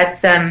have had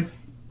some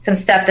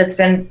stuff that's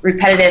been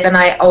repetitive, and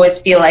I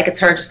always feel like it's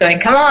her just going,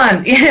 come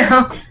on,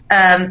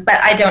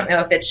 but I don't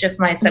know if it's just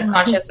my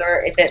subconscious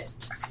or if it's...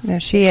 No,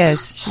 she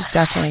is. She's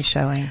definitely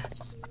showing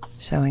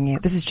you.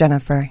 This is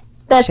Jennifer.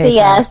 That's Schaefer. a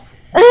yes.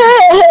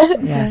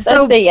 Yes.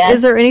 So That's a yes.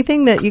 is there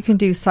anything that you can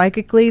do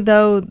psychically,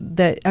 though,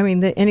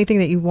 anything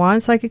that you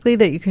want psychically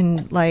that you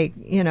can,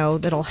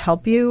 that'll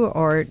help you,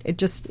 or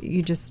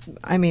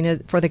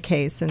for the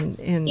case?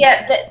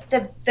 Yeah,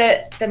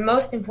 the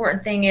most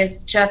important thing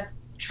is just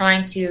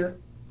trying to,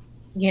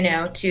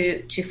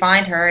 to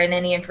find her and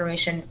any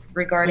information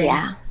regarding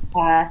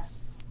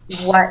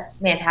what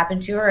may have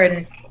happened to her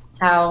and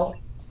how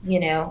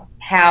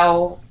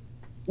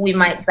we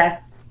might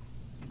best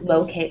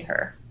locate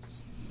her.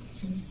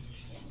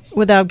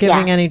 Without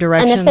giving any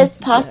directions. And if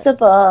it's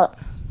possible,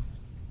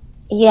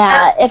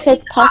 if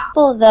it's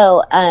possible,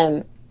 though,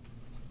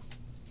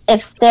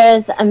 if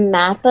there's a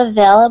map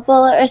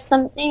available or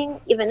something,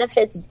 even if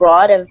it's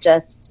broad of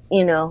just,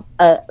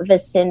 a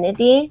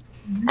vicinity,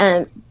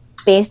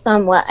 based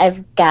on what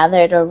I've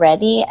gathered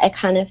already, I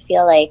kind of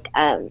feel like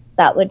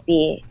that would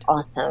be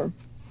awesome.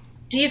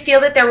 Do you feel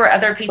that there were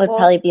other people? Would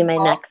probably be my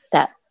next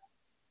step.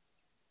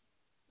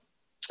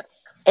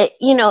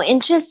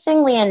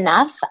 Interestingly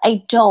enough,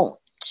 I don't.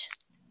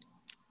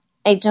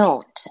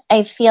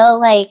 I feel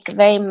like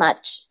very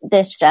much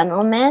this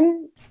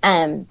gentleman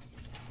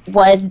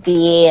was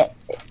the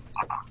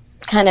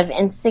kind of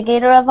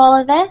instigator of all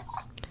of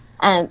this.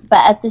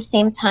 But at the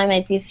same time,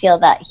 I do feel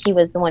that he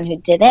was the one who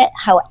did it.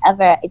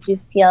 However, I do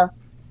feel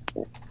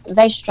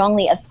very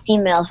strongly a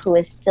female who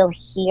is still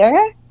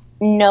here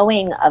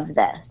knowing of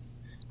this.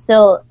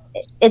 So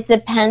it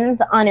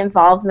depends on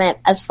involvement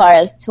as far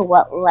as to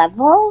what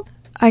level.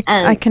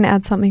 I can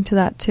add something to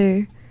that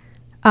too.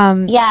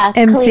 MC,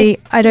 Khalees,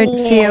 I don't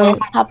feel...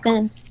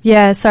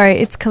 Yeah, sorry,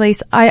 it's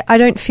Khalees. I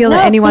don't feel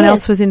that anyone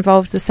else was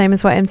involved the same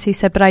as what MC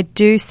said, but I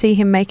do see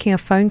him making a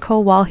phone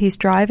call while he's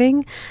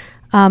driving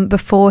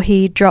before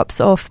he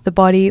drops off the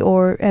body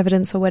or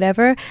evidence or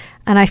whatever.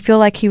 And I feel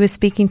like he was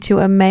speaking to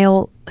a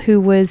male who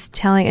was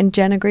telling, and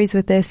Jen agrees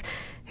with this,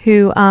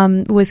 who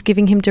was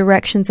giving him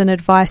directions and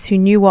advice, who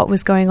knew what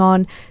was going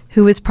on,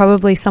 who was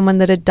probably someone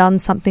that had done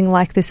something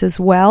like this as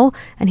well.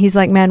 And he's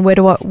like, man,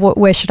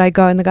 where should I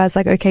go? And the guy's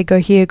like, okay, go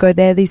here, go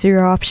there. These are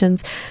your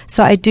options.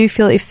 So I do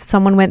feel if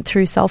someone went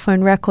through cell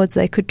phone records,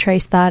 they could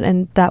trace that,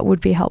 and that would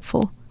be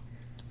helpful.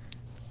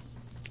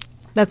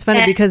 That's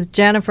funny because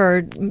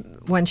Jennifer,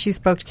 when she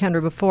spoke to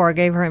Kendra before,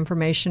 gave her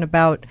information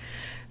about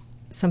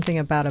something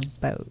about a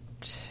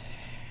boat.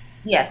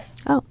 Yes.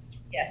 Oh.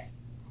 Yes.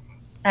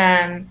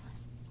 And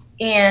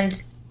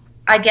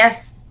I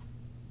guess,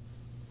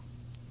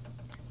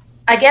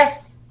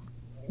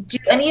 do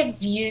any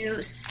of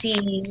you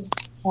see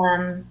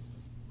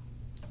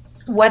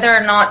whether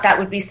or not that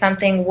would be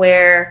something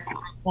where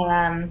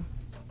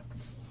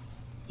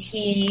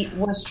he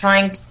was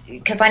trying to,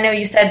 because I know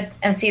you said,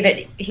 MC,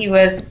 that he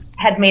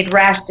had made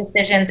rash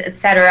decisions,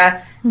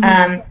 etc.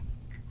 Mm-hmm.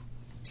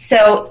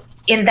 So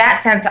in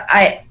that sense,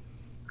 I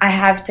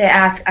have to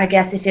ask, I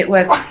guess, if he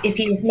was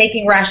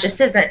making rash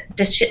decisions,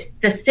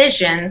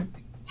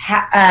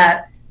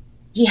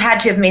 he had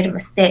to have made a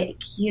mistake.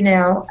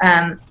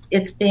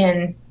 It's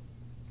been,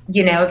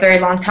 a very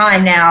long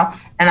time now,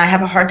 and I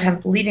have a hard time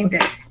believing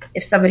that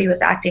if somebody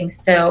was acting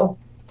so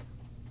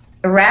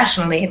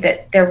irrationally,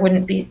 that there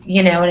wouldn't be,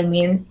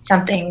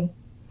 something.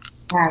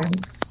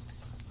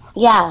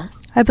 Yeah.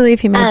 I believe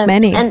he made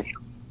many.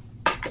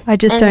 I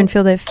just don't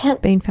feel they've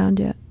been found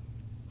yet.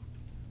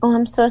 Oh,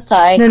 I'm so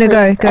sorry. No,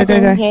 go. I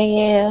didn't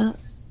hear you.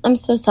 I'm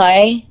so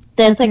sorry.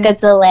 There's a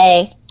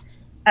delay.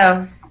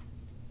 Oh.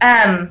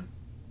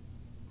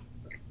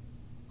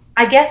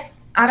 I guess,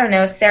 I don't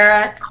know,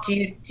 Sarah,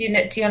 do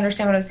you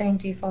understand what I'm saying?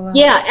 Do you follow?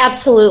 Yeah,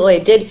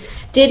 absolutely.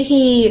 Did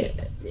he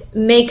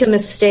make a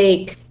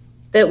mistake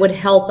that would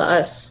help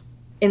us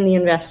in the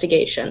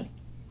investigation?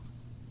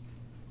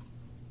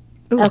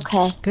 Ooh,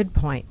 okay. Good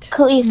point.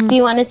 Khalees, do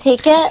you want to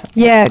take it?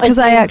 Yeah, because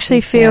I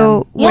actually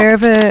feel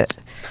wherever...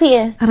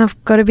 Please. And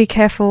I've got to be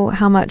careful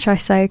how much I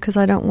say because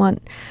I don't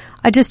want...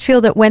 I just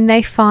feel that when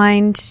they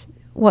find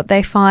what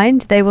they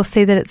find, they will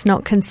see that it's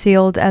not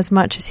concealed as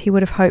much as he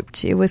would have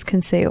hoped it was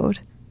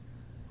concealed.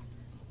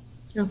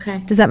 Okay.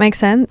 Does that make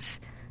sense?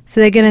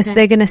 So they're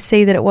gonna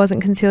see that it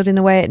wasn't concealed in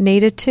the way it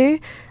needed to,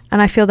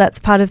 and I feel that's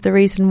part of the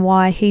reason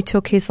why he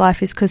took his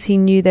life is because he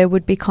knew there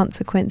would be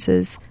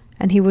consequences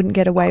and he wouldn't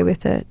get away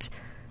with it.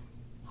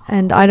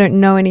 And I don't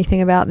know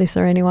anything about this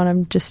or anyone.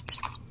 I'm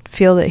just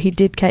feel that he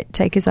did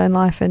take his own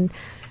life and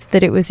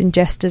that it was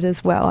ingested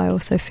as well. I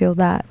also feel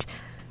that.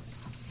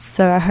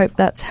 So I hope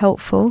that's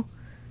helpful.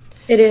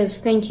 It is.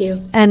 Thank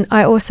you. And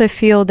I also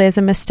feel there's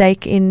a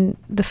mistake in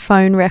the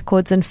phone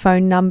records and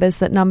phone numbers,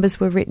 that numbers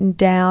were written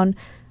down,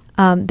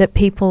 that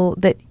people,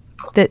 that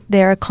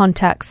there are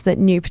contacts that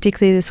knew,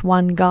 particularly this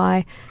one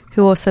guy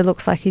who also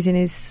looks like he's in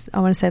his, I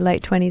want to say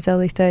late 20s,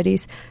 early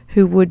 30s,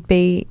 who would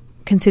be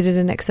considered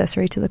an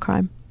accessory to the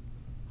crime.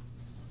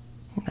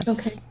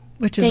 Okay.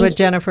 Which is what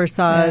Jennifer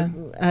saw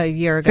a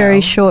year ago.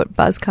 Very short,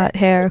 buzz cut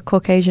hair,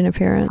 Caucasian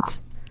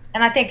appearance.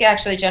 And I think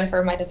actually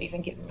Jennifer might have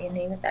even given me a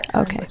name at that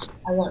time, which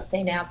I won't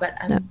say now, but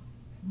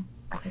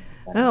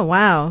Oh,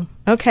 wow.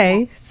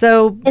 Okay.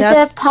 So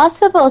is it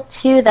possible,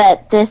 too,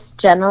 that this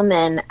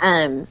gentleman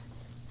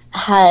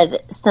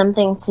had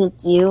something to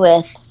do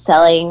with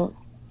selling...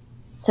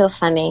 So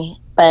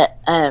funny, but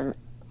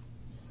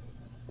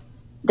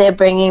they're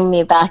bringing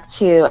me back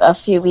to a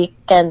few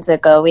weekends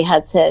ago. We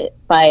had to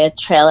buy a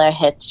trailer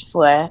hitch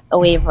for a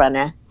Wave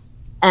Runner.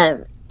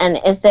 And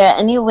is there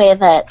any way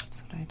that...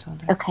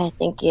 Okay,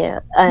 thank you.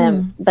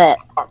 But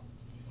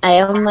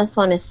I almost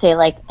want to say,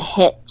 like,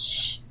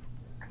 hitch.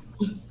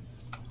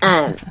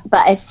 But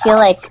I feel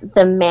like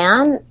the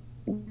man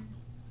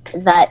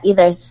that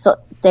either...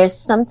 there's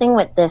something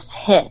with this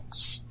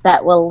hitch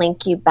that will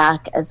link you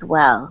back as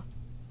well.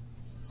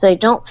 So I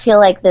don't feel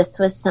like this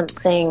was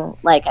something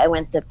like I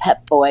went to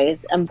Pep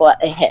Boys and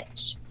bought a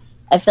hitch.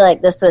 I feel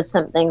like this was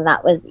something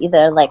that was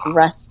either like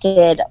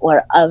rusted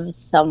or of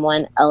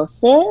someone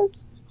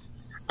else's.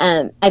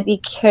 I'd be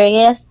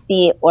curious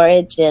the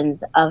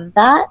origins of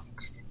that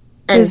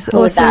and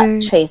who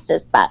that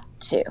traces back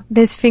to.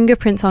 There's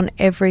fingerprints on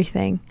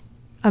everything.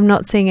 I'm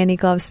not seeing any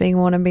gloves being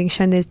worn. I'm being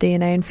shown there's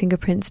DNA and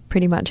fingerprints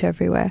pretty much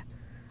everywhere.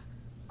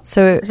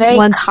 So very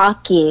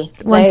cocky.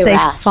 Once very they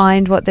rash.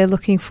 find what they're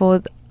looking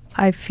for,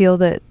 I feel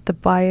that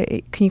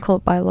can you call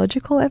it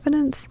biological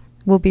evidence,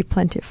 will be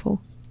plentiful.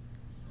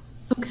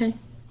 Okay.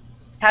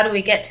 How do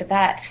we get to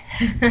that?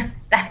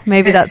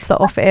 Maybe that's the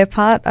off-air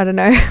part. I don't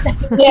know.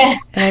 Yeah.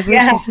 Maybe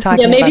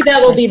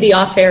that will be the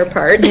off-air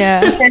part.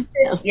 Yeah.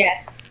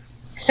 Yeah.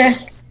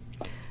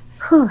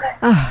 Oh,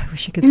 I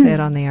wish you could say it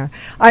on the air.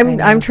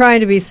 I'm trying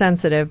to be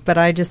sensitive, but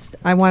I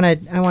want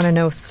to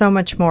know so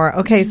much more.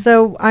 Okay,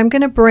 so I'm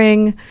going to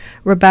bring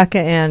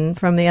Rebecca in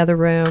from the other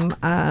room.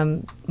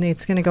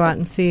 Nate's going to go out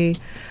and see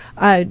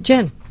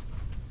Jen.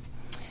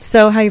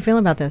 So how are you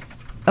feeling about this?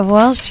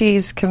 Well,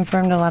 she's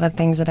confirmed a lot of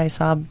things that I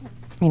saw,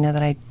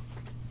 that I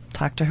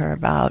talked to her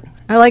about.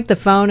 I like the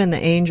phone and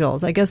the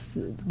angels. I guess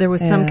there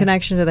was some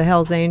connection to the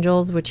Hells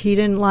Angels, which he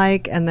didn't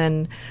like, and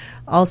then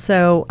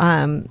also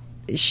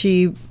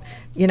she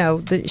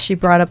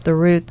brought up the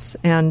roots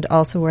and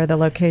also where the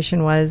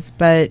location was.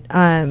 But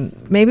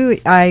maybe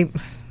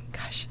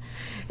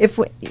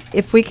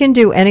if we can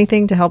do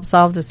anything to help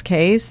solve this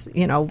case,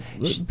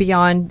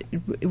 beyond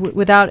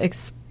without.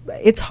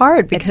 It's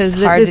hard because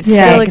it's hard to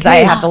say because I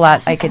have a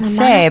lot I could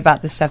say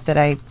about the stuff that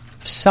I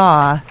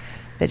saw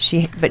but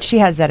she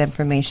has that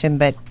information,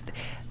 but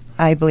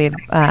I believe.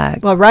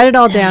 Well, write it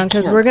all down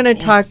because we're going to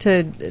talk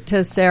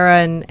to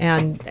Sarah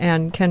and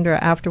Kendra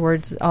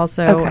afterwards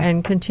also,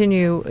 and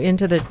continue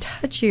into the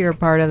touchier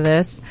part of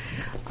this.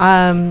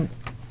 But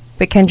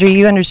Kendra,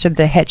 you understood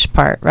the hitch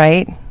part,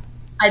 right?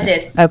 I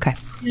did. Okay.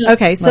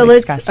 Okay, so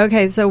let's.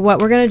 Okay, so what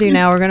we're going to do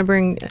now? We're going to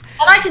bring. And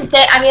I can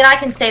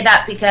say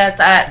that because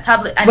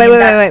public.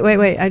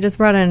 Wait! I just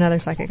brought in another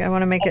psychic. I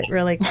want to make it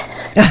really.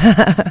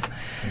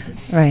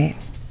 Right.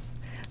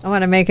 I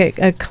want to make it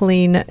a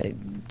clean.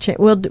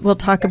 We'll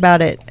talk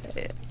about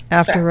it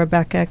after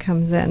Rebecca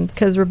comes in,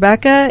 because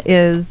Rebecca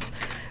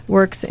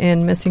works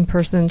in missing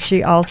persons.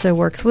 She also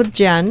works with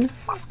Jen.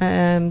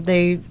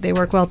 They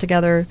work well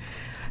together.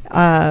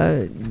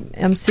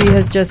 MC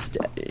has just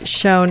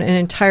shown an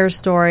entire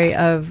story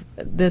of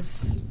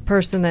this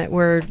person that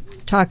we're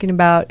talking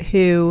about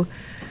who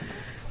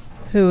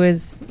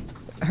is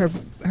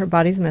her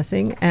body's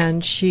missing,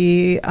 and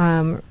she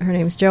her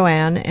name's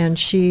Joanne, and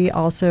she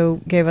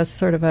also gave us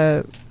sort of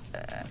a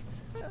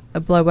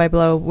blow by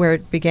blow where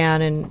it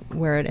began and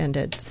where it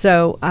ended.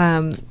 So,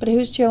 but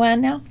who's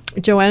Joanne now?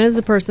 Joanne is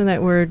the person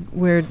that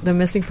we're the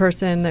missing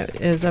person that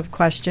is of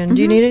question. Mm-hmm.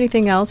 Do you need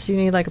anything else? Do you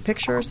need like a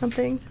picture or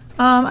something?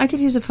 I could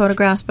use a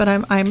photograph, but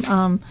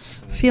I'm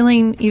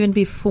feeling, even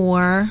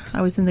before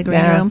I was in the green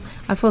room,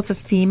 I feel it's a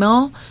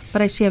female,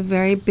 but I see a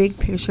very big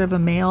picture of a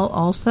male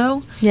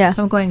also. Yeah.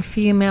 So I'm going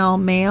female,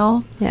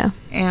 male. Yeah.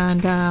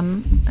 And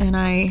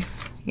I,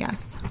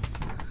 yes.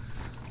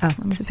 Oh,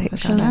 it's a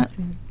picture. I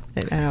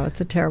know,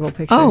 it's a terrible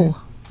picture.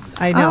 Oh.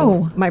 I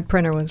know. My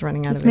printer was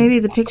running out of ink. Maybe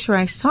the picture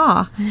I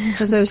saw,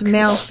 because there's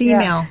male,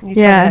 female.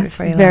 Yeah, it's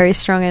very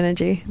strong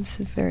energy. It's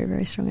a very,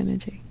 very strong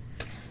energy.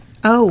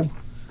 Oh,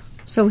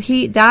 so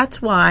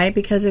that's why,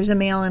 because there's a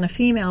male and a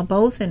female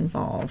both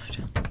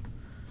involved.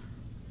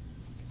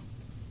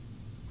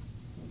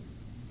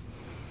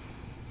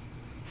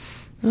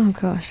 Oh,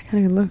 gosh,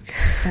 can't even look.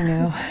 I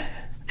know.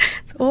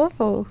 It's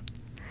awful.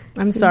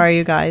 I'm sorry,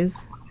 you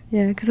guys.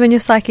 Yeah, because when you're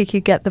psychic,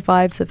 you get the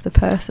vibes of the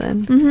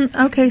person.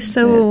 Mm-hmm. Okay,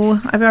 so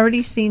I've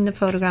already seen the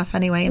photograph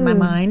anyway in my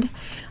mind.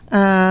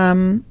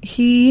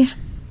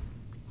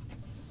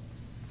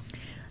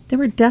 They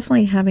were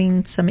definitely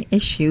having some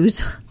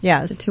issues.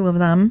 Yes. The two of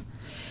them.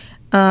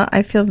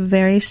 I feel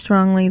very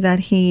strongly that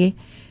he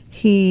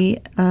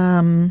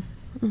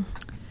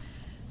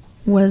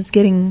was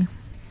getting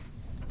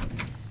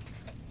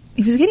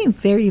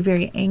very,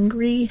 very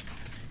angry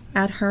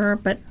at her,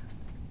 but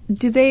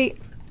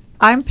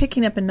I'm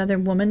picking up another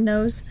woman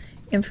knows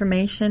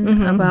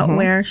information about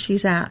where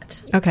she's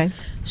at. Okay.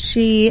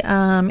 She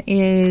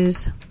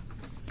is...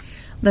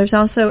 There's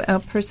also a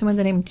person with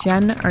the name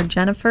Jen or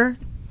Jennifer.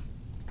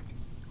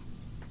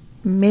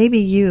 Maybe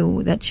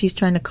you that she's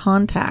trying to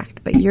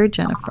contact, but you're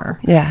Jennifer.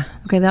 Yeah.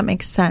 Okay, that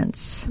makes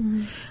sense.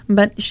 Mm-hmm.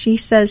 But she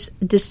says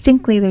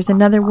distinctly there's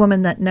another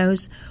woman that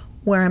knows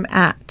where I'm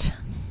at.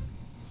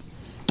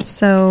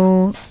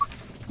 So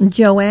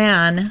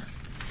Joanne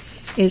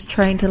is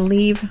trying to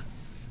leave.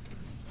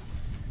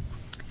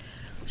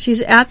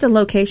 She's at the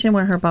location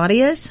where her body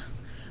is,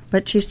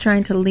 but she's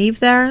trying to leave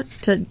there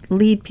to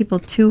lead people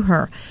to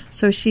her.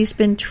 So she's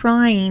been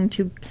trying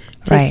to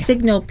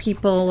signal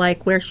people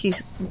like where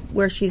she's.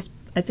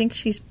 I think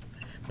she's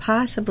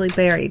possibly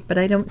buried, but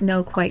I don't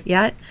know quite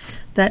yet.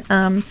 That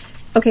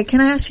okay,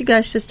 can I ask you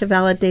guys just to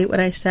validate what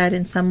I said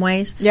in some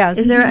ways? Yes.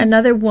 Is there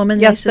another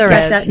woman? Yes, there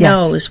is. That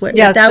knows where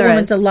yes, that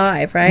woman's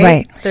alive, right?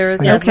 Right. There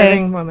is a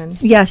living woman.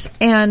 Yes,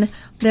 and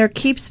there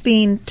keeps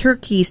being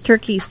turkeys.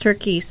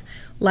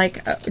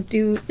 Like,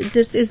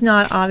 this is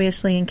not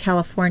obviously in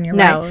California, right?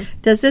 No.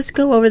 Does this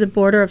go over the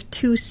border of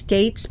 2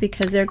 states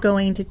because they're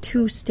going to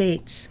 2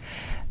 states?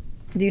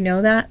 Do you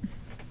know that?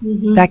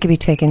 Mm-hmm. That could be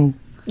taken.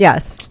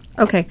 Yes.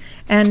 Okay.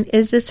 And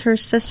is this her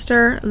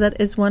sister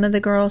that is one of the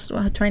girls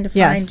trying to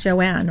find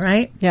Joanne,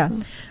 right?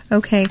 Yes.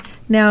 Okay.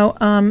 Now,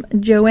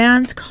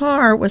 Joanne's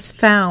car was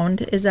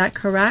found, is that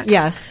correct?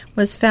 Yes.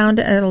 Was found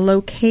at a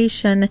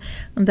location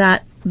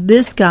that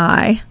this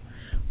guy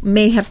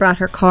may have brought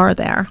her car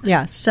there.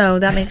 Yes. So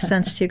that makes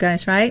sense to you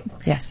guys, right?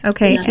 Yes.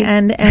 Okay.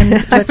 And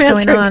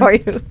what's going on? For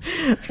you.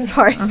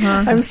 Sorry.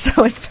 I'm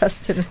so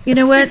invested. You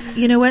know what?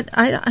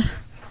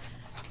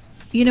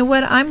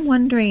 I'm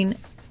wondering.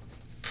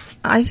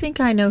 I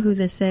think I know who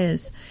this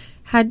is.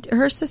 Had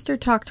her sister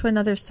talked to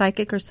another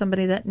psychic or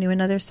somebody that knew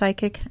another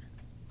psychic?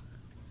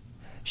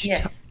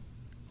 Yes.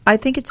 I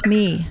think it's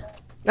me.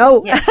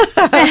 Oh. You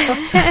spoke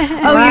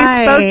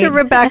to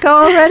Rebecca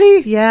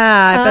already?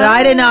 Yeah, but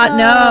I did not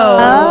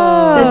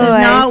know. This is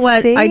not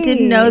I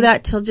didn't know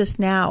that till just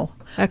now.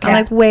 Okay. I'm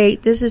like,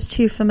 wait, this is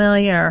too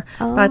familiar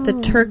about the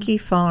turkey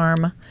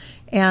farm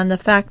and the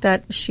fact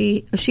that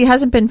she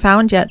hasn't been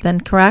found yet then,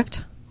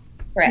 correct?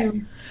 Correct.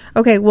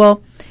 Okay,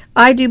 well,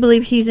 I do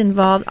believe he's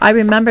involved. I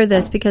remember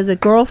this because the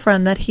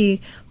girlfriend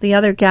the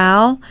other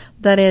gal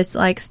that is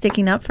like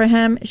sticking up for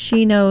him,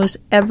 she knows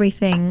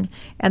everything.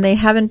 And they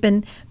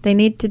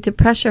need to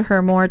depressure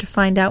her more to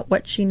find out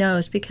what she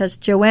knows because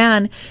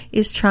Joanne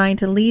is trying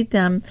to lead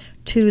them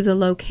to the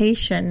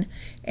location.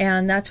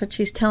 And that's what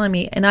she's telling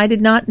me. And I did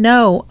not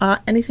know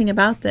anything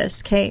about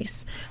this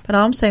case. But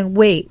I'm saying,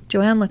 wait,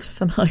 Joanne looks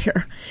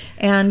familiar.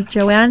 And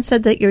Joanne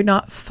said that you're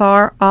not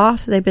far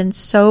off. They've been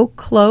so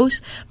close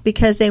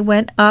because they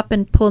went up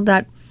and pulled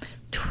that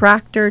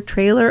tractor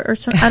trailer or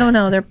something. I don't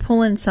know. They're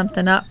pulling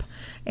something up.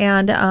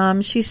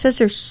 And she says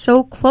they're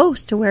so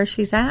close to where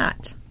she's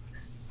at.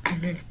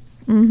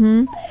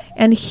 Mm-hmm.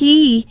 And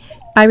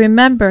I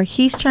remember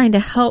he's trying to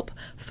help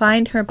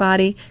find her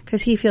body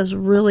because he feels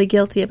really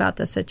guilty about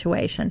the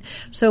situation.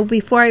 So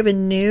before I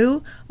even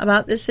knew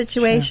about this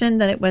situation,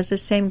 that it was the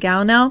same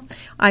gal now,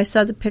 I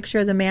saw the picture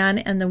of the man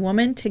and the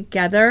woman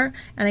together,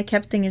 and I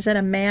kept thinking, is that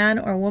a man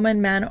or a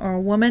woman, man or a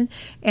woman?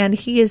 And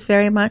he is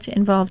very much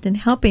involved in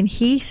helping.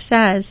 He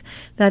says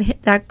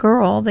that that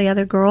girl, the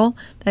other girl,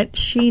 that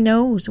she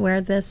knows where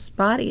this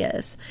body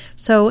is.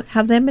 So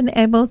have they been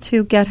able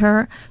to get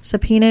her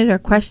subpoenaed or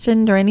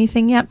questioned or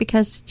anything yet?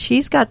 Because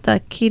she's got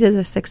the key to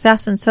the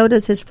success, and so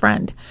does his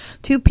friend.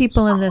 2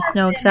 people in this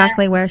know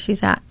exactly where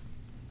she's at.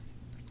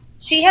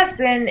 She has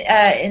been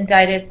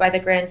indicted by the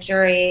grand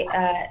jury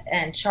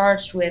and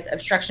charged with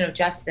obstruction of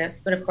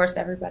justice, but of course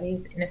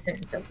everybody's innocent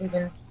until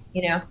proven,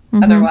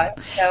 otherwise.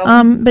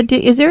 So. But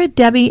is there a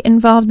Debbie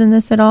involved in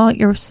this at all?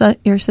 Your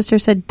sister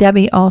said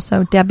Debbie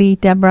also.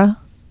 Deborah?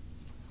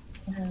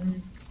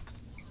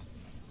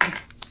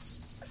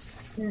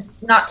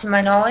 Not to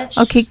my knowledge.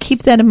 Okay,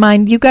 keep that in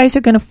mind. You guys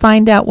are going to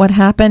find out what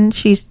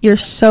happened. You're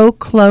so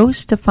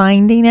close to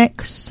finding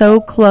it, so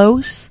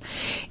close.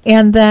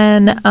 And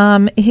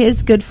then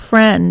his good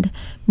friend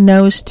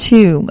knows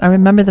too. I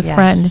remember the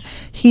friend.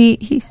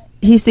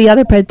 He's the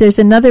other part. There's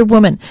another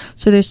woman.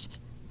 So there's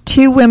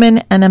 2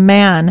 women and a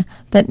man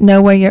that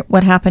know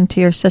what happened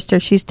to your sister.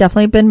 She's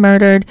definitely been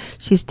murdered.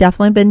 She's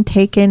definitely been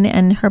taken,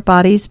 and her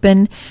body's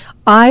been,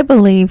 I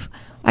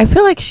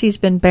feel like she's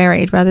been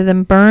buried rather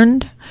than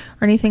burned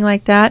or anything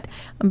like that.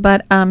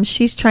 But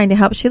she's trying to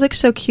help. She looks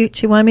so cute.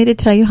 She wanted me to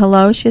tell you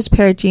hello. She has a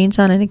pair of jeans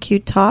on and a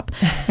cute top,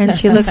 and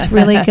she looks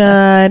really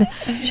good.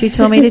 She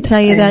told me to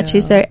tell you that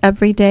she's there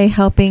every day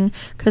helping.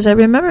 Because I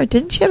remember,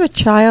 didn't she have a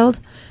child?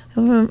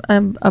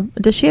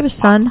 Does she have a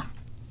son?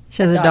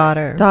 She has a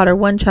daughter. Daughter,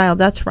 one child.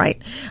 That's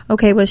right.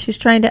 Okay, well, she's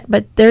trying to,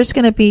 but there's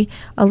going to be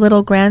a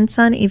little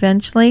grandson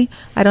eventually.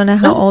 I don't know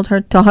how old her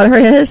daughter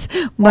is,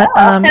 but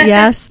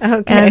yes.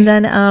 Okay. And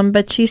then,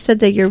 but she said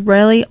that you're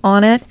really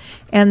on it,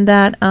 and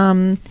that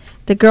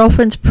the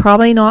girlfriend's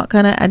probably not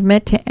going to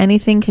admit to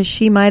anything because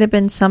she might have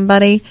been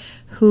somebody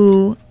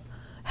who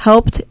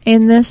helped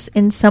in this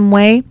in some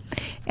way.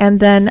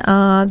 And then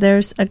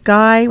there's a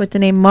guy with the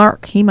name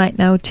Mark. He might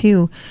know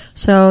too.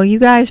 So you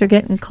guys are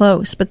getting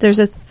close. But there's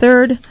a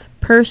third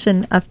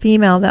person, a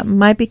female, that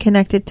might be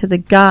connected to the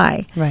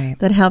guy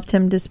that helped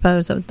him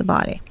dispose of the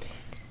body.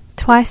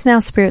 Twice now,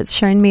 Spirit's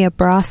shown me a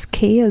brass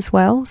key as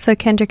well. So,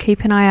 Kendra,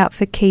 keep an eye out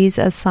for keys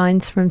as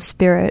signs from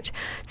Spirit.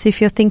 So if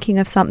you're thinking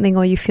of something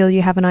or you feel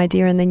you have an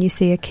idea and then you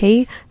see a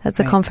key, that's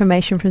a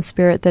confirmation from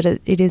Spirit that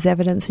it is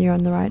evidence and you're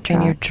on the right track.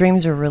 And your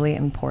dreams are really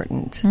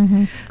important.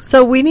 Mm-hmm.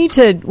 So we're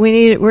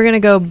going to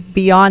go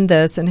beyond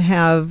this and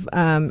have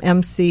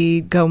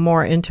MC go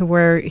more into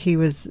where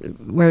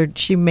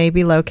she may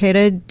be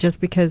located,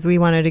 just because we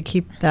wanted to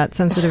keep that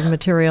sensitive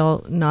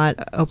material not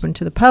open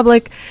to the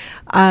public.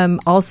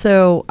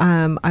 Also,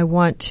 I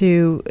want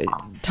to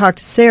talk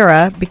to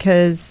Sarah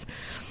because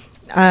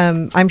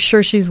I'm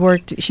sure she's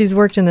worked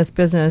in this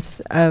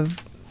business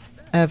of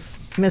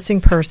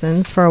missing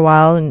persons for a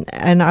while,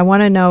 and I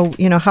want to know,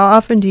 how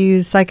often do you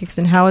use psychics,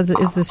 and how is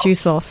this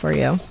useful for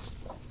you?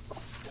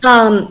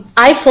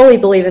 I fully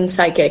believe in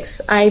psychics.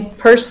 I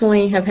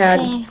personally have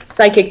had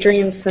psychic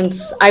dreams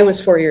since I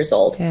was 4 years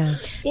old.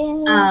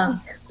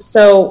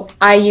 So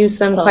I use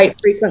them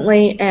quite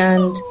frequently,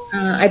 and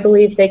I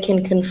believe they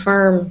can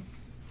confirm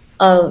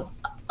a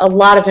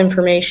lot of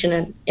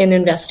information in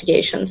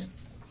investigations.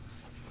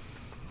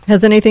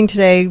 Has anything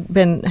today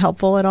been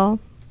helpful at all?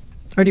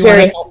 Or do you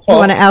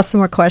want to ask some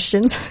more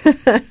questions?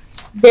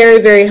 Very,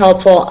 very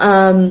helpful.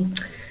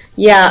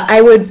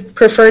 I would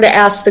prefer to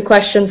ask the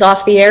questions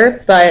off the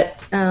air, but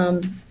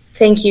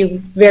thank you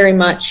very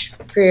much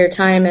for your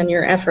time and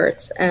your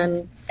efforts,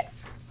 and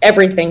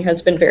everything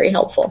has been very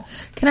helpful.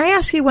 Can I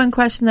ask you one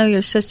question, though?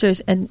 Your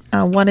sisters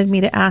wanted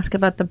me to ask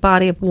about the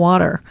body of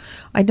water.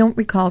 I don't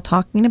recall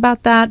talking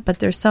about that, but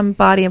there's some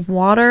body of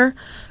water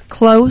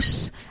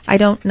close. I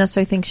don't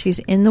necessarily think she's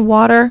in the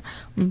water,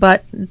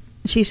 but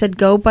she said,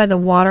 go by the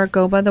water,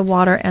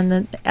 and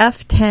the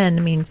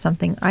F10 means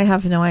something. I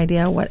have no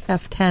idea what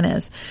F10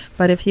 is,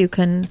 but if you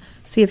can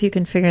see if you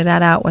can figure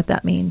that out, what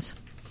that means.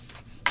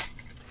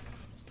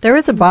 There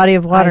is a body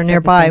of water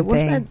nearby.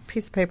 What's that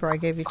piece of paper I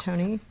gave you,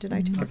 Tony? Did I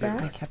take it back?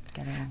 I kept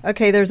getting it.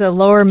 Okay, there's a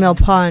Lower Mill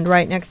Pond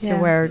right next to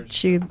where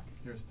she...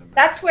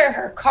 That's where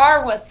her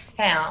car was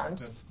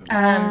found.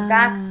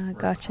 That's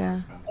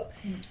gotcha.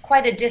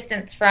 Quite a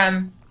distance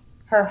from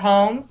her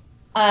home,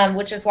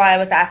 which is why I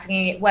was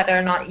asking whether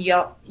or not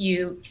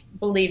you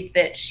believed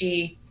that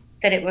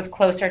it was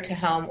closer to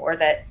home, or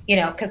that,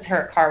 because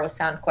her car was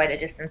found quite a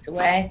distance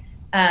away.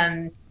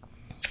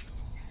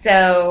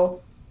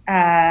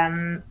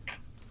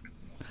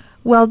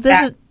 Well,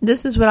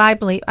 this is what I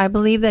believe. I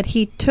believe that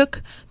he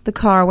took the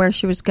car where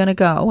she was going to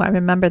go. I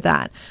remember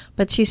that.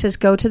 But she says,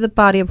 go to the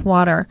body of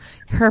water.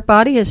 Her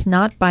body is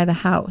not by the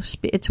house.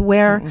 It's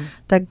where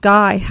the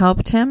guy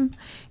helped him.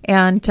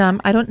 And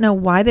I don't know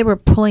why they were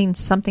pulling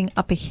something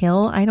up a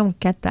hill. I don't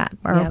get that.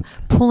 Or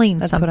pulling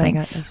That's something.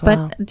 That's what I got as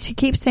well. But she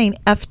keeps saying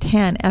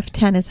F10.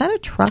 F10. Is that a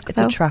truck, It's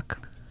a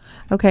truck.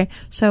 Okay,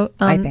 so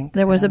I think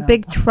there was a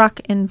big truck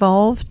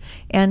involved,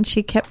 and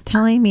she kept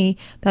telling me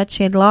that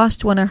she had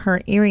lost one of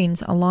her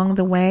earrings along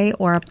the way,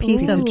 or a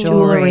piece of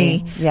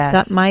jewelry.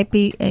 Yes. That might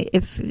be,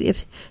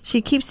 if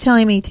she keeps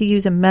telling me to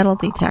use a metal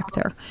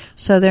detector,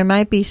 so there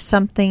might be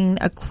something,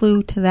 a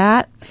clue to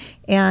that,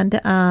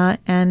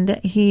 and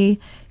he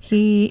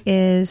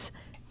is.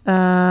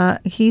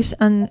 He's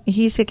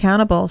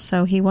accountable,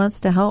 so he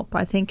wants to help.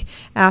 I think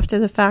after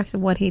the fact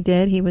of what he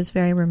did, he was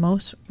very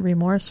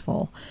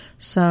remorseful.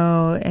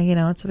 So,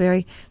 it's a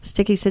very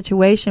sticky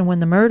situation when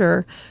the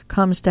murderer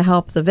comes to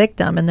help the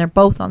victim, and they're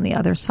both on the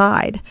other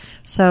side.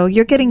 So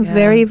you're getting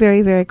very,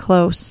 very, very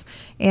close.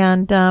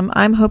 And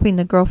I'm hoping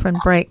the girlfriend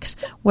breaks.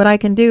 What I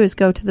can do is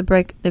go to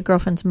the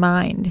girlfriend's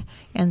mind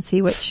and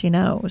see what she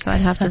knows.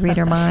 I'd have to read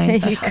her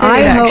mind.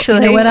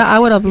 I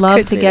would have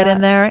loved to get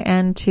in there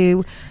and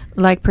to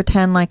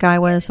pretend like I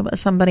was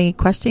somebody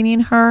questioning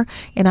her,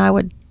 and I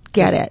would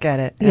get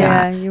it.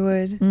 Yeah, you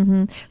would.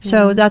 Mm-hmm.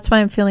 So that's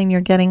why I'm feeling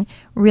you're getting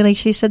really.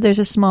 She said there's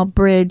a small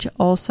bridge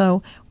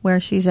also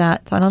where she's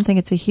at. So I don't think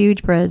it's a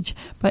huge bridge,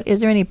 but is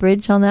there any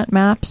bridge on that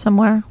map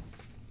somewhere?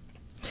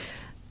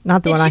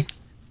 Not the one I.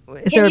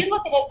 Can you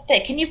look at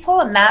it? Can you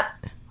pull a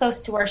map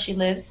close to where she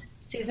lives,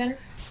 Susan?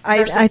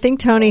 I think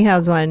Tony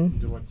has one.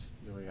 Do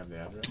we have the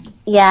address?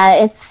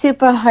 Yeah, it's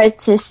super hard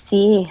to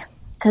see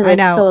because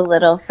it's so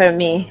little for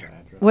me.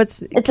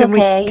 It's okay. Can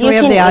we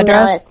have the address?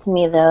 Email it to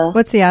me, though.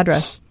 What's the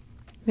address?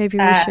 Maybe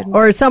we should.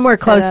 Or somewhere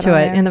close to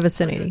it in the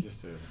vicinity.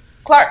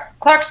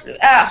 Clark's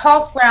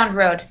Halls Ground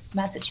Road,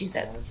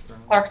 Massachusetts.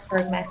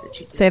 Clarksburg,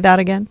 Massachusetts. Say that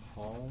again.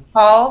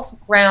 Halls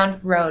Ground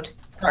Road,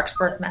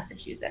 Clarksburg,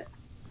 Massachusetts.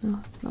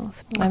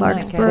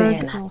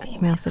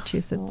 Clarksburg,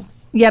 Massachusetts.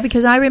 Yeah,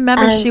 because I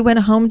remember she went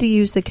home to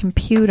use the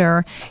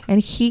computer, and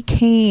he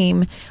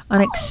came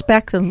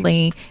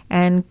unexpectedly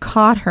and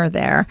caught her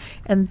there,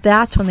 and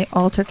that's when the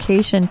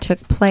altercation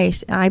took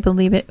place. I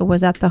believe it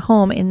was at the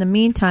home. In the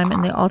meantime,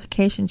 in the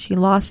altercation, she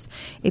lost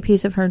a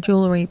piece of her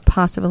jewelry,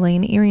 possibly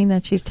an earring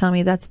that she's telling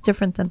me that's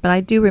different than, but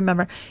I do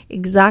remember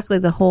exactly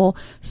the whole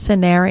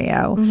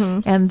scenario.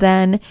 Mm-hmm. And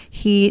then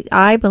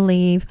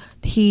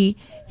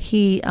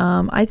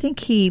I think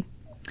he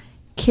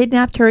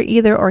kidnapped her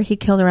either, or he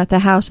killed her at the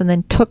house and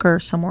then took her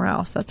somewhere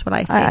else. That's what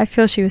I see. I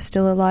feel she was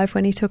still alive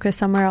when he took her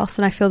somewhere else,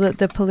 and I feel that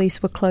the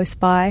police were close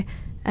by,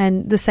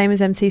 and the same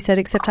as MC said,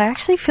 except I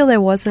actually feel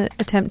there was an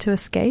attempt to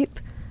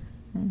escape,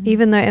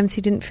 even though MC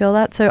didn't feel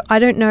that. So I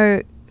don't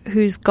know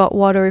who's got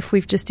what, or if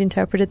we've just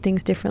interpreted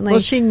things differently.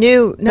 Well, she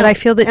knew. But I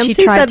feel that MC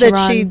she tried said to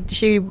run.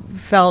 She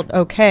felt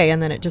okay,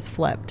 and then it just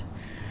flipped.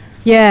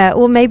 Yeah,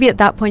 well, maybe at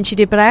that point she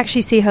did, but I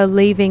actually see her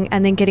leaving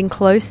and then getting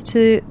close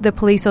to the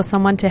police or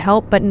someone to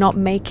help, but not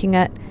making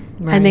it,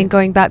 and then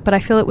going back. But I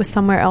feel it was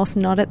somewhere else,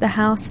 not at the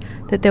house,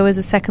 that there was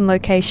a second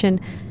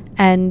location,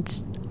 and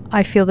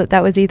I feel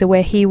that was either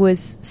where he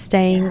was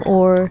staying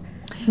or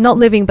not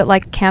living, but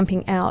like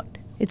camping out.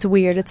 It's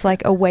weird. It's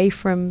like away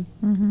from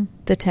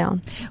the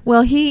town.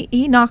 Well,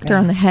 he knocked her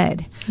on the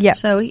head. Yeah.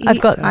 So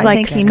I've got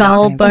like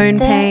skull, bone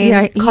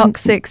pain,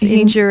 coccyx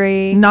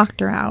injury. Knocked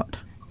her out.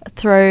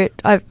 Throat.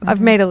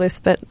 I've made a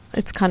list, but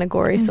it's kind of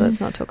gory, so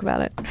let's not talk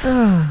about it.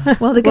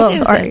 Well, the good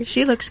news is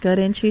she looks good,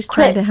 and she's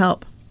trying to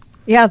help.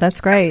 Yeah, that's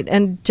great.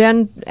 And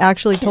Jen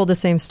actually told the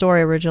same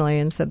story originally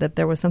and said that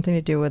there was something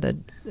to do with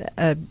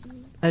a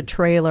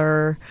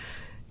trailer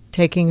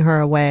taking her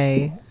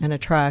away in a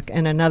truck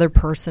and another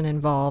person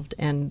involved.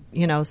 And,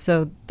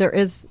 so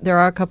there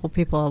are a couple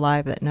people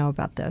alive that know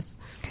about this.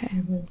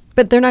 Okay.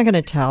 But they're not going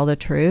to tell the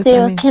truth.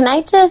 So can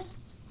I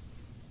just...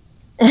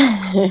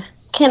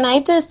 Can I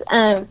just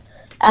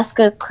ask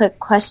a quick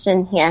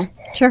question here?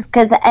 Sure.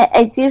 Because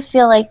I do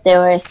feel like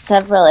there were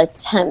several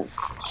attempts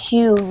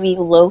to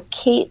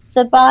relocate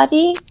the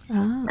body.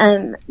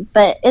 Oh.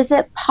 But is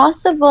it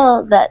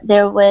possible that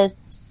there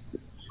was...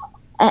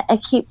 I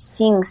keep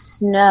seeing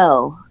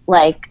snow,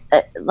 like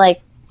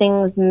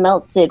things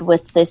melted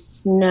with the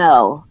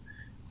snow.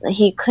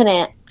 He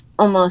couldn't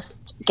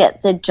almost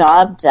get the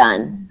job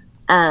done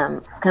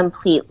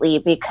completely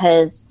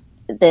because...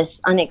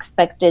 this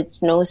unexpected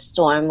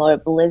snowstorm or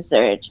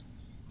blizzard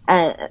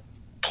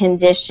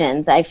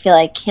conditions. I feel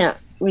I can't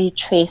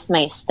retrace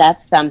my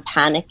steps. I'm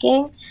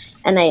panicking,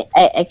 and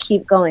I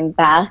keep going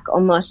back,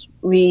 almost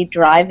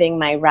re-driving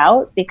my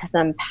route because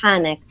I'm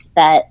panicked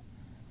that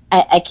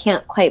I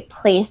can't quite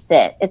place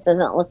it. It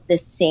doesn't look the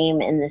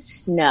same in the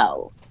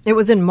snow. It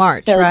was in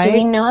March, so right? Do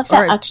we know if it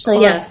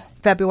actually is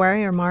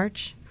February or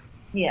March?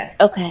 Yes.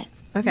 Okay,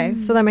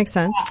 so that makes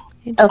sense.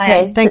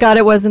 Okay. Thank God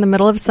it was in the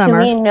middle of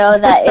summer. Do we know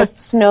that it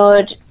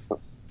snowed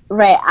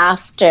right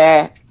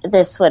after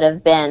this would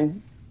have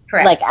been?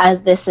 Correct. Like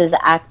as this is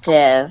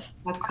active?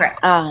 That's correct.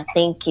 Oh,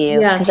 thank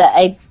you. Because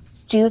I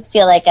do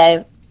feel like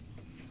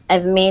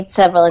I've made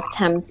several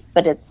attempts,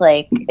 but it's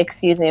like,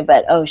 excuse me,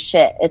 but oh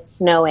shit, it's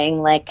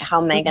snowing. Like,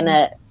 how am I going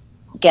to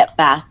get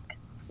back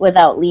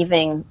without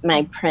leaving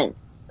my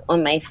prints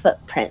on my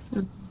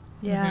footprints?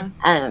 Yeah.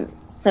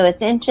 So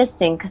it's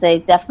interesting because I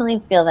definitely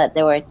feel that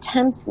there were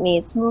attempts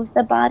made to move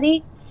the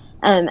body.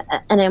 And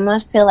I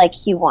almost feel like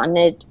he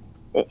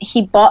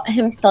bought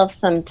himself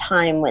some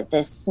time with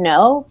this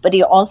snow, but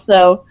he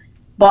also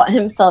bought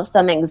himself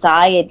some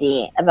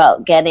anxiety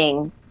about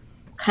getting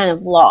kind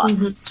of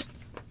lost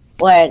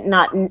or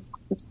not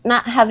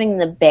having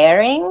the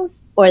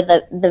bearings or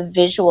the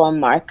visual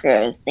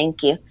markers,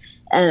 thank you,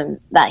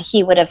 that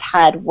he would have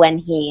had when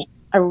he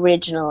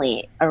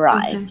originally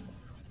arrived.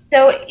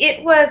 So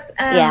it was.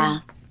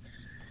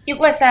 It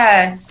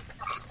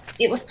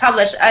was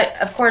published.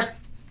 Of course,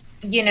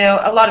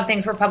 a lot of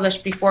things were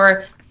published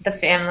before the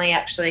family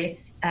actually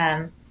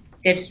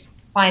did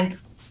find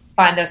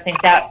those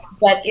things out.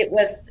 But it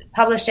was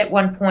published at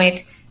one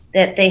point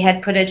that they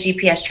had put a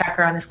GPS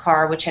tracker on his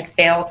car, which had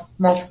failed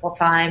multiple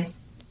times.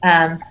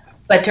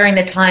 But during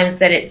the times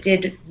that it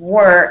did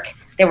work,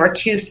 there were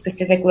two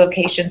specific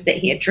locations that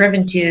he had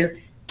driven to,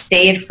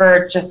 stayed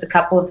for just a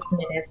couple of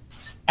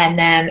minutes,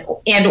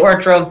 or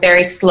drove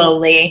very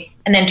slowly,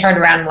 and then turned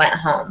around and went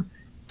home.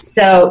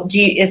 So do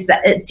you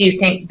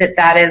think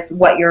that is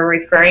what you're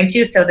referring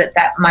to? So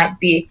that might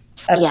be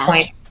a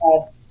point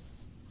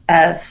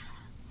of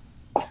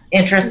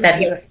interest that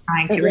he was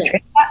trying to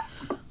retrieve that?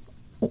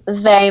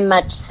 Very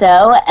much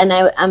so. And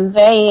I'm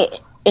very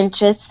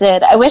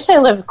interested. I wish I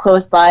lived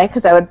close by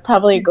because I would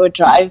probably go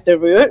drive the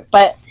route,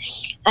 but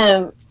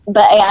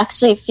I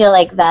actually feel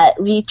like that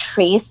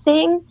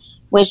retracing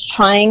was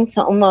trying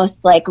to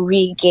almost like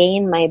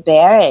regain my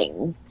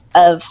bearings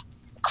of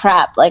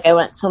crap. Like I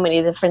went so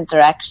many different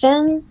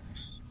directions.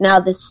 Now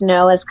the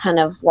snow has kind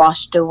of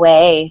washed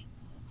away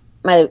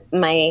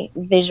my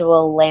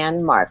visual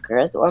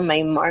landmarkers or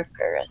my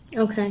markers.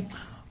 Okay.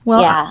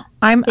 Well, yeah.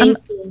 I'm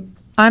looking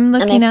and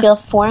I at feel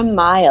 4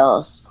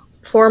 miles.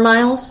 4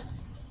 miles?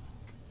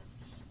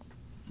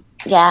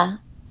 Yeah.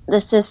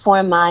 This is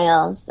 4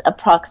 miles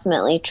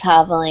approximately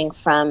traveling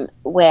from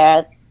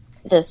where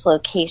this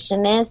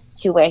location is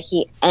to where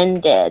he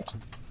ended,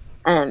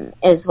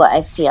 is what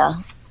I feel.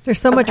 There's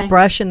so much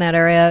brush in that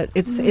area.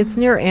 It's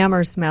near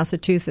Amherst,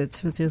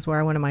 Massachusetts, which is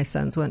where one of my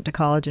sons went to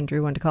college, and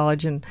Drew went to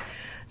college, and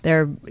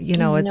they're,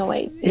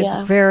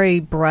 it's very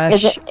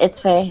brush.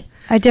 It's very...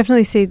 I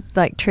definitely see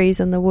like trees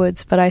in the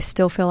woods, but I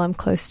still feel I'm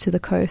close to the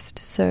coast,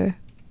 so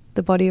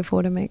the body of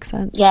water makes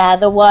sense. Yeah,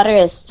 the water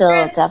is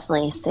still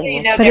definitely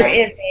singing. But there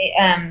is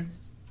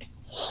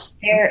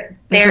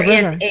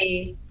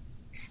a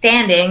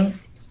standing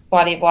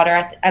body of water.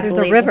 I There's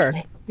believe a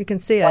river. You can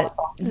see it.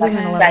 Zoom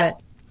in a little bit.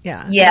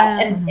 Yeah.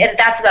 And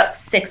that's about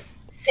 6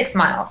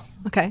 miles.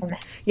 Okay.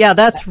 Yeah,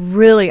 that's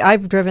really,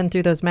 I've driven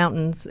through those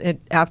mountains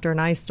after an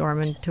ice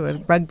storm into a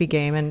rugby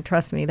game, and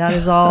trust me, that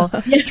is all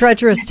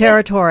treacherous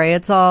territory.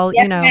 It's all,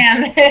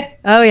 ma'am.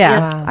 Oh, yeah.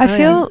 Wow. I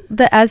feel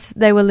that as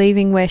they were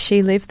leaving where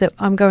she lived, that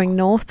I'm going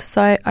north,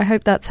 so I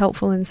hope that's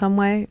helpful in some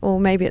way, or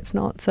maybe it's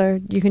not,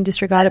 so you can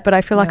disregard it, but I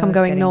feel like I'm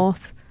going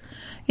north.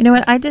 You know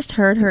what? I just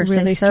heard her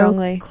really say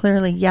strongly. So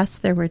clearly, yes,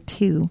 there were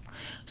 2.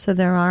 So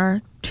there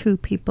are 2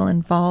 people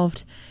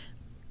involved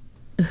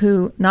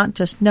who not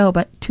just know,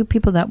 but 2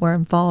 people that were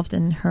involved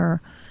in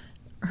her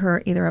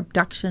either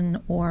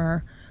abduction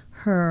or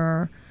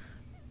her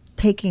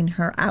taking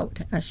her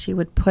out, as she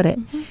would put it.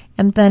 Mm-hmm.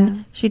 And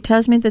then she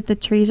tells me that the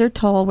trees are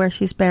tall where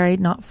she's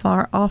buried, not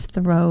far off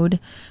the road.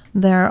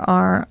 There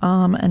are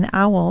an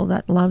owl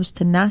that loves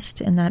to nest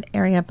in that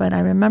area, but I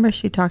remember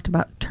she talked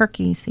about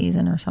turkey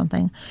season or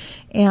something.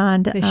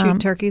 And they shoot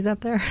turkeys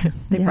up there?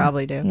 They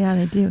probably do. Yeah,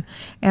 they do.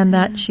 And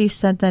that she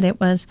said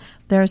that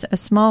there's a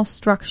small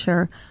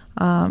structure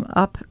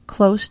up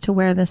close to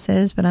where this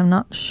is, but I'm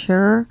not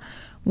sure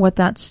what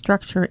that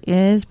structure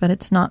is, but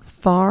it's not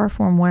far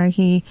from where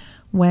he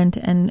went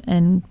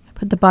and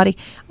put the body.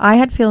 I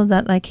had feel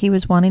that like he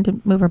was wanting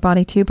to move her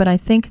body too, but I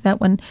think that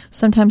when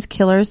sometimes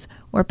killers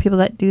or people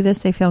that do this,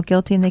 they feel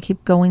guilty and they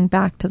keep going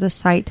back to the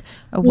site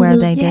of where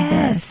they did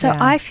this. So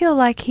I feel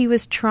like he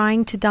was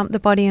trying to dump the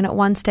body, and at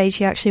one stage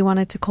he actually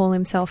wanted to call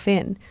himself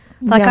in.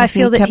 Like I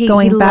feel that he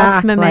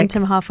lost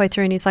momentum halfway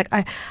through, and he's like,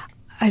 I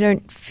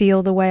don't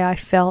feel the way I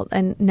felt,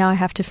 and now I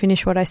have to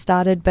finish what I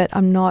started, but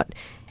I'm not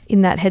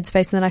in that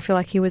headspace. And then I feel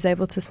like he was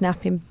able to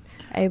snapped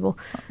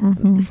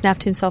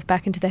himself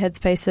back into the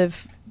headspace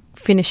of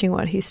finishing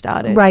what he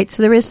started. Right.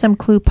 So there is some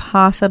clue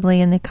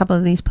possibly in a couple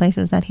of these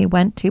places that he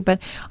went to,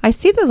 but I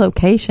see the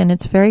location.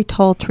 It's very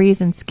tall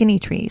trees and skinny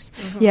trees.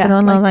 Mm-hmm. Yeah. I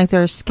don't know, like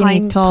there's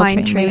skinny tall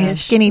trees, maybe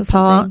skinny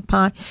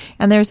pine.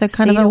 And there's a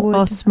kind of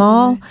a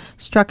small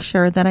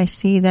structure that I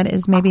see that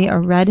is maybe a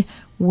red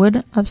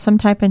wood of some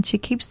type, and she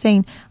keeps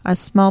saying a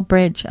small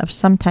bridge of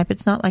some type.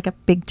 It's not like a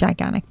big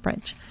gigantic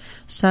bridge.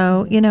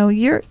 So,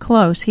 you're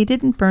close. He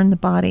didn't burn the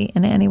body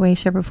in any way,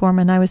 shape, or form,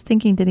 and I was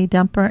thinking, did he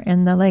dump her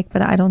in the lake?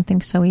 But I don't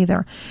think so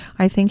either.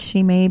 I think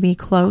she may be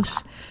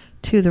close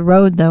to the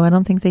road, though. I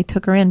don't think they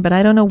took her in, but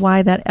I don't know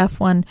why that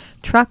F1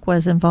 truck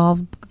was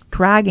involved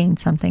dragging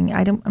something.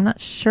 I'm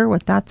not sure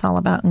what that's all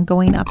about, and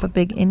going up a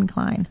big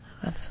incline.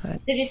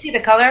 Did you see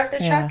the color of the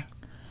truck?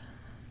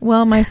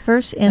 Well, my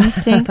first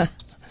instinct...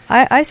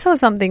 I saw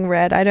something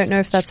red. I don't know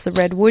if that's the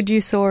red wood you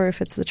saw or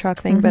if it's the truck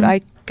thing, but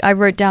I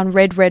wrote down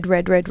red.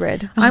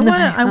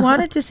 I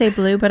wanted to say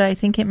blue, but I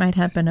think it might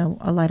have been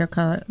a lighter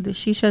color.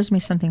 She shows me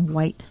something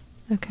white.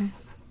 Okay.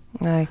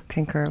 I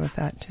concur with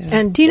that, too.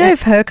 And do you know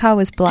if her car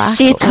was black?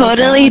 She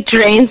totally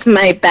drains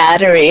my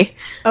battery.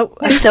 Oh.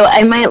 So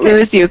I might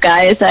lose you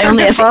guys. I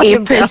only have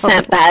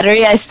 8%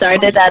 battery. I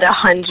started at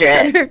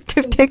 100.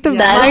 Take the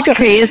That's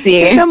crazy.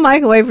 Take the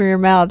mic away from your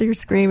mouth. You're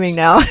screaming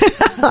now.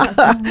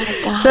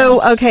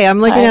 So, okay,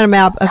 I'm looking at a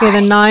map. Okay,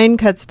 the 9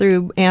 cuts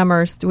through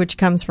Amherst, which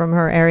comes from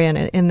her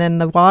area, and then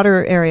the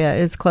water area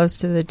is close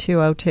to the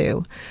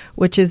 202,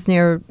 which is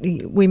near,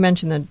 we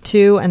mentioned the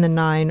 2 and the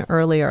 9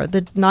 earlier.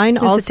 The 9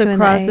 also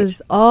crosses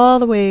all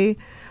the way.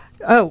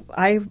 Oh,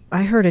 I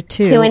heard a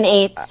 2. 2 and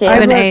 8. 2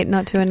 and 8,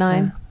 not 2 and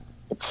 9.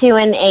 2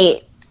 and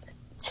 8.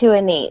 2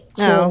 and 8.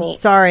 2 and 8.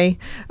 Sorry.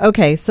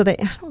 Okay, so I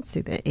don't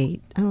see the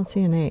 8. I don't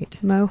see an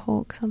 8.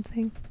 Mohawk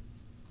something.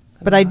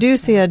 But I do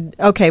see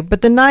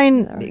but the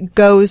 9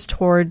 goes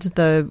towards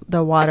the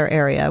water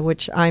area,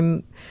 which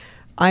I'm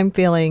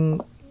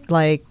feeling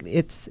like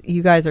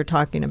you guys are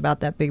talking about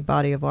that big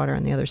body of water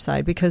on the other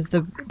side, because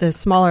the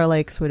smaller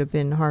lakes would have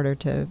been harder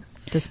to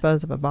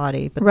dispose of a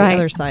body, but the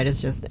other side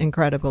is just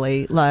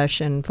incredibly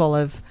lush and full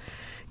of,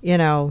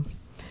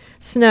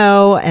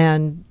 snow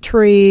and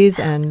trees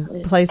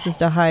and places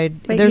to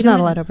hide. But there's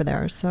not a lot over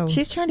there. So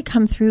she's trying to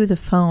come through the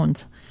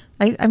phones.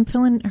 I'm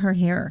feeling her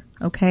here.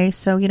 Okay,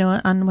 so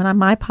on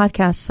my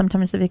podcast,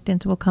 sometimes the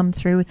victims will come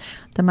through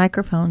the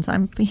microphones.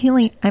 I'm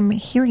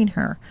hearing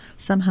her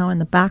somehow in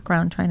the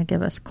background, trying to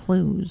give us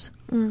clues.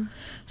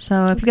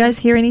 So if you guys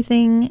hear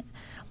anything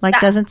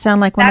doesn't sound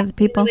like one of the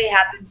people, that really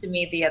happened to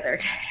me the other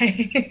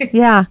day.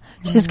 Yeah,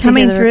 she's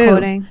coming through.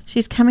 Recording.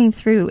 She's coming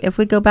through. If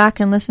we go back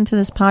and listen to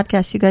this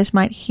podcast, you guys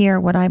might hear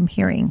what I'm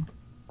hearing.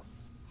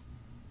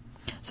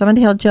 So I'm going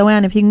to tell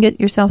Joanne, if you can get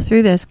yourself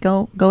through this,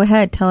 go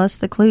ahead. Tell us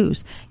the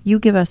clues. You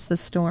give us the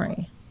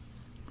story.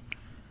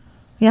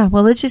 Yeah,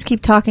 well, let's just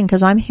keep talking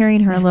because I'm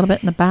hearing her a little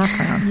bit in the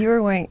background. You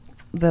were wearing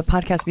the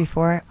podcast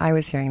before. I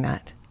was hearing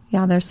that.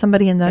 Yeah, there's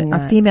somebody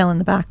a female in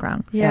the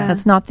background. Yeah.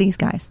 That's not these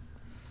guys.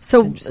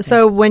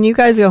 So when you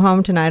guys go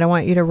home tonight, I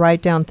want you to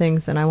write down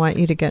things, and I want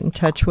you to get in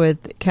touch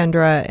with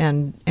Kendra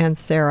and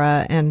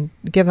Sarah and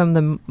give them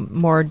the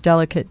more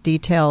delicate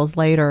details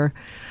later.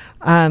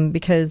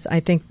 Because I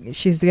think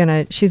she's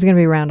gonna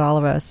be around all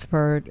of us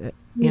for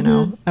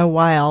a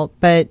while.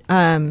 But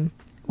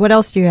what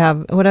else do you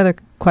have? What other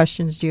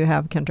questions do you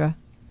have, Kendra?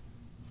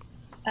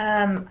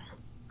 As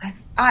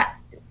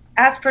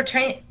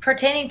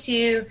pertaining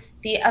to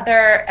the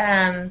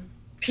other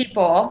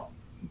people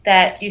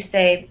that you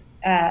say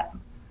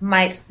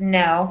might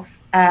know,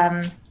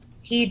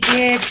 he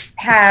did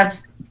have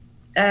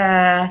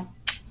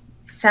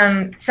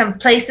some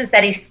places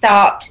that he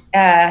stopped.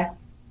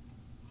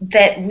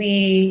 That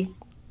we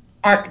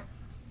aren't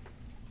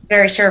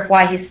very sure of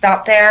why he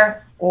stopped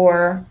there,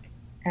 or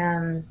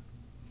I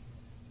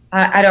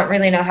don't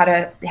really know how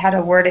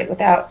to word it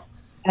without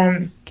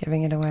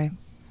giving it away.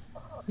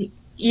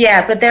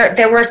 Yeah, but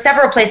there were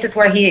several places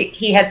where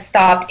he had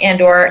stopped and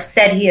or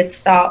said he had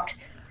stopped,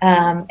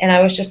 and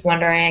I was just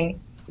wondering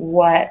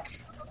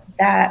what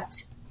that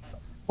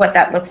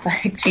looks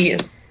like to you,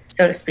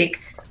 so to speak.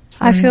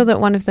 I feel that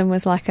one of them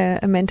was like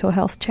a mental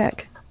health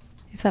check.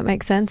 If that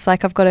makes sense.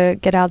 Like, I've got to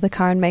get out of the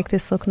car and make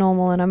this look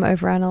normal, and I'm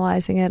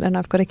overanalyzing it, and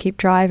I've got to keep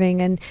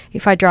driving, and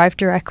if I drive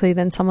directly,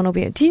 then someone will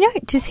be... Do you know,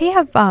 does he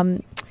have...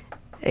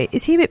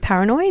 is he a bit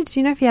paranoid? Do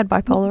you know if he had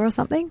bipolar or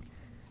something?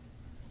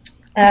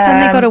 I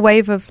suddenly got a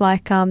wave of,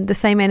 the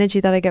same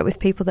energy that I get with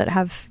people that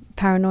have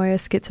paranoia,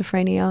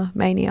 schizophrenia,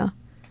 mania.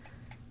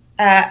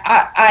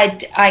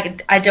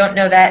 I don't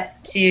know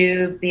that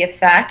to be a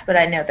fact, but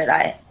I know that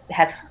I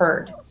have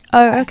heard.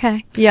 Oh,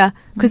 okay. Yeah.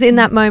 Because in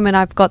that moment,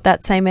 I've got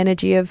that same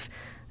energy of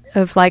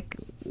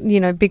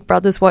Big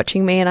Brother's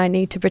watching me and I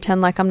need to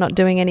pretend like I'm not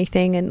doing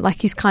anything. And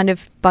he's kind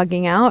of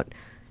bugging out,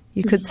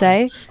 you could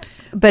say.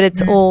 But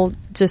it's all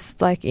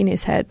just in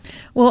his head.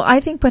 Well,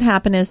 I think what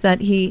happened is that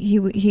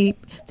he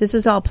this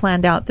is all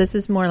planned out. This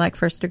is more like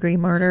first degree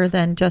murder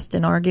than just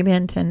an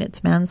argument and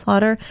it's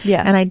manslaughter.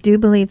 Yeah. And I do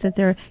believe that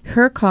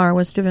her car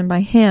was driven by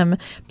him.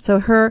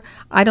 So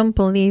I don't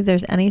believe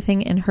there's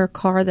anything in her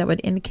car that would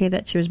indicate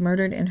that she was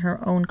murdered in her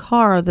own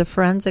car. The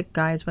forensic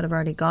guys would have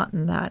already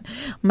gotten that.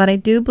 But I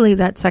do believe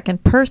that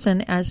second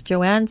person, as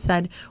Joanne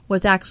said,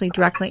 was actually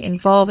directly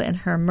involved in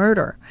her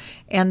murder.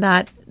 And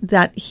that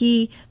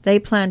they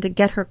planned to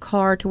get her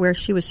car to where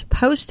she was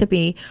supposed to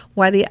be,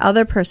 while the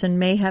other person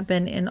may have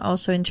been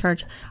also in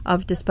charge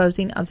of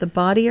disposing of the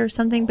body or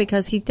something,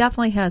 because he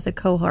definitely has a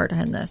cohort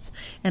in this,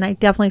 and I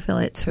definitely feel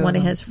it's one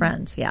of his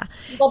friends. Yeah.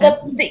 Well,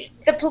 the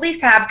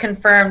police have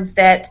confirmed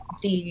that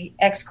the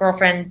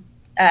ex-girlfriend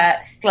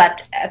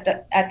slept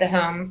at the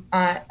home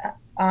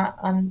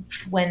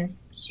when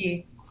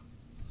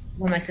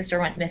my sister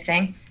went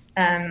missing.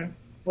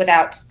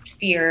 Without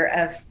fear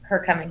of her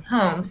coming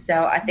home.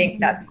 So I think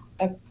that's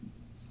a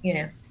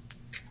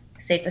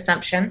safe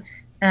assumption.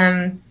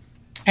 And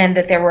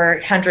that there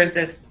were hundreds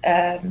of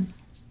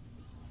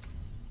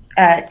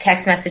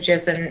text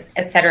messages and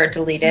et cetera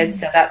deleted.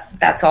 So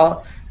that's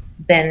all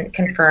been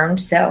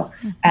confirmed. So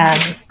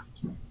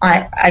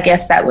I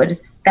guess that would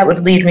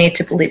lead me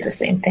to believe the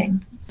same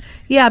thing.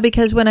 Yeah,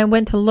 because when I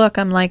went to look,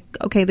 I'm like,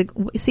 okay,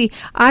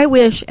 I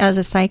wish as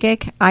a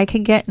psychic I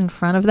could get in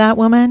front of that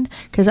woman,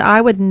 because I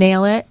would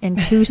nail it in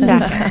 2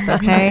 seconds,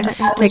 okay?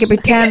 They could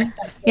pretend,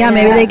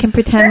 maybe they can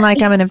pretend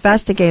like I'm an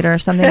investigator or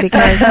something,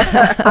 because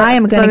I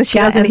am going to get in front of her. As long as she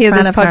doesn't hear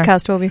this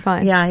podcast, we'll be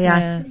fine.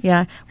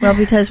 Yeah. Well,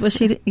 because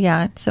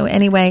so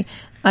anyway,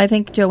 I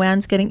think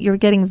Joanne's you're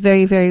getting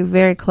very, very,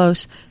 very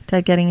close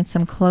to getting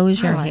some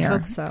closure here. I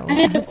hope so. I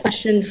have a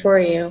question for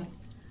you.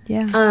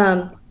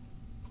 Yeah.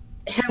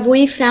 Have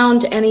we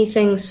found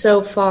anything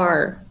so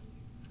far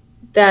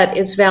that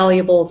is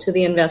valuable to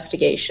the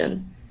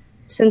investigation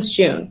since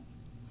June?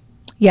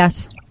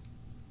 Yes.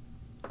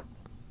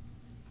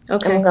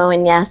 Okay. I'm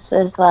going yes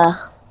as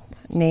well.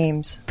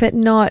 Names. But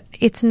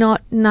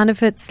none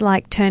of it's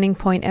like turning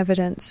point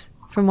evidence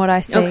from what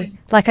I see. Okay.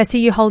 I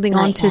see you holding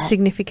on to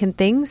significant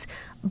things,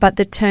 but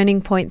the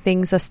turning point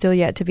things are still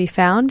yet to be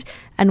found.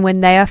 And when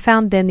they are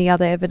found, then the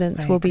other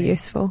evidence will be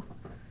useful.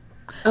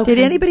 Okay.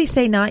 Did anybody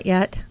say not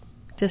yet?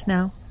 Just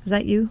now. Was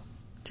that you,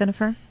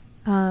 Jennifer?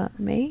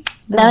 Me?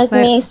 That was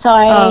me,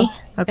 sorry. Oh,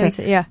 okay.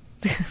 Yeah.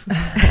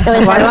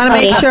 I want to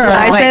make sure.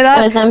 I say that?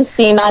 It was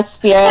MC, not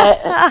Spirit.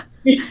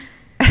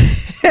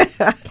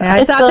 Okay,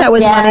 I thought that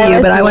was one of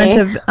you, but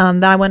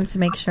I wanted to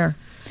make sure.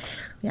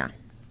 Yeah.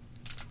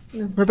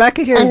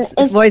 Rebecca hears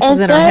voices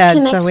in her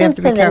head, so we have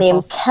to be careful. The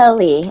name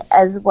Kelly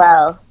as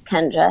well,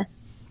 Kendra?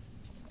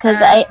 Because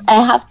I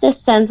have to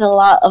send a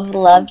lot of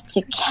love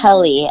to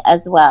Kelly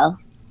as well.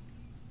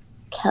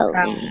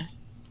 Kelly.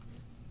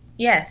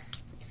 Yes.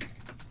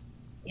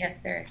 Yes,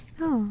 there is.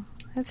 Oh,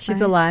 She's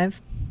nice.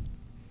 alive.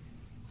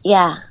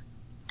 Yeah.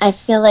 I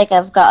feel like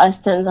I've got to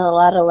send a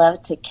lot of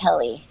love to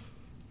Kelly.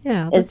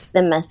 Yeah. It's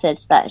the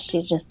message that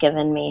she's just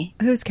given me.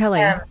 Who's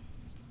Kelly?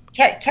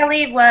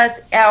 Kelly was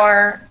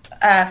our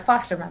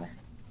foster mother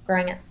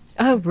growing up.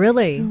 Oh,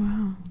 really?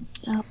 Oh,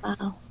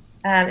 wow.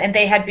 And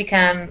they had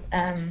become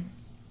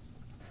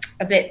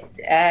a bit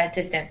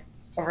distant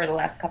over the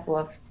last couple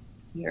of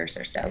years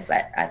or so,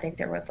 but I think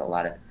there was a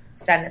lot of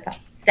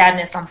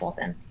sadness on both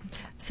ends.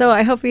 So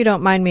I hope you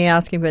don't mind me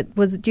asking, but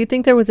do you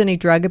think there was any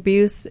drug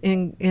abuse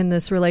in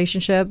this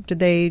relationship? Did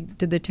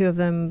the two of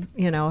them,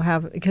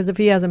 have, because if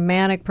he has a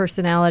manic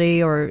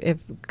personality, or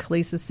if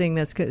Khalees is seeing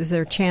this, is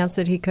there a chance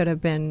that he could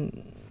have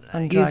been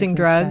using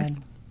drugs?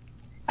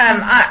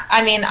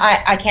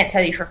 I can't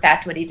tell you for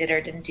fact what he did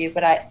or didn't do,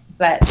 but I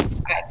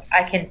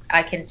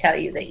can tell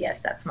you that yes,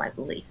 that's my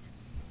belief.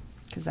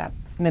 Because that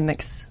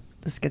mimics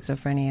the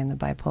schizophrenia and the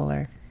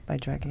bipolar by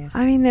drug use.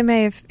 I mean,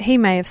 he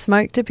may have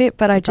smoked a bit,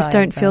 but I just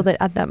don't feel that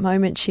at that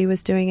moment she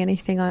was doing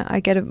anything. I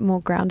get a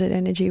more grounded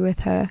energy with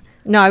her.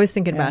 No, I was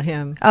thinking about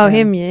him. Oh,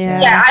 him,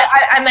 yeah. Yeah,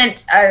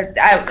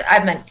 I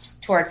meant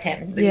towards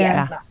him. But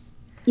yeah.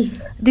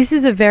 This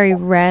is a very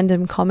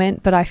random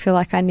comment, but I feel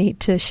like I need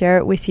to share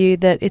it with you,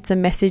 that it's a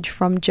message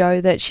from Jo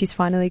that she's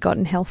finally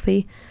gotten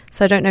healthy.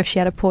 So I don't know if she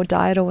had a poor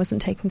diet or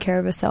wasn't taking care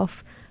of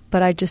herself,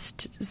 but I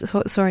just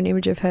saw an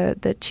image of her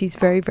that she's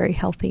very, very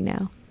healthy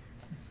now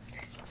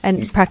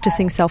and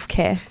practicing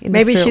self-care in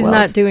Maybe the spirit she's world.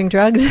 not doing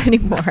drugs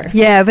anymore.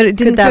 Yeah, but it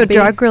didn't feel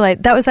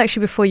drug-related. That was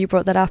actually before you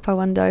brought that up. I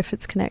wonder if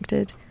it's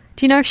connected.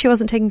 Do you know if she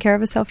wasn't taking care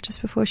of herself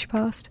just before she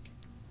passed?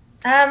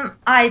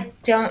 I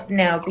don't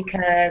know,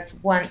 because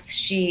once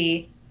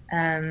she,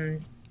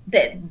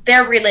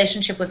 their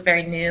relationship was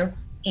very new,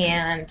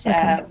 and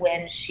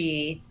when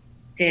she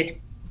did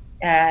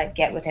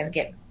get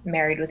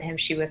married with him,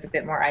 she was a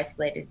bit more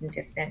isolated and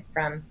distant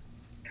from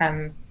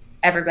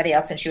everybody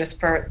else, and she was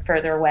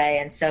further away,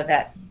 and so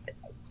that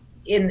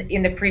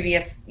in the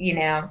previous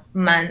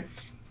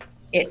months,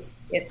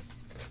 it's.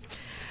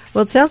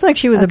 Well, it sounds like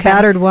she was a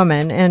battered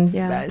woman, and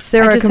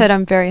Sarah. I just said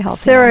I'm very healthy.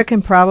 Sarah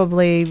can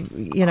probably,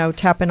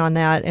 tap in on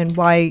that, and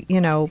why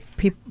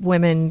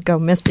women go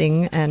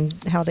missing, and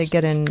how they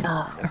get in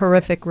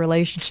horrific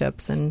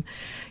relationships, and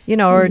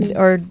or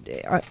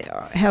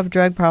have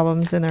drug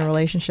problems in their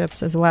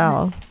relationships as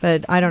well.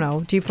 But I don't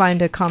know. Do you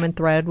find a common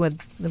thread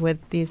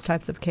with these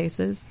types of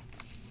cases?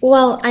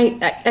 Well,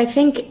 I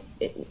think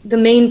the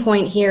main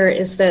point here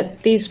is that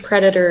these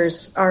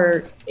predators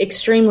are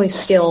extremely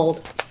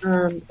skilled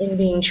in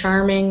being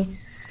charming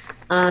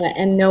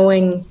and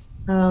knowing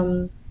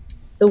the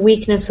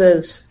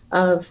weaknesses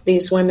of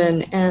these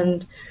women,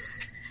 and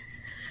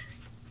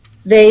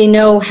they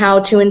know how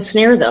to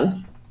ensnare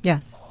them.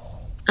 Yes.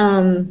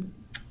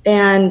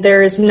 And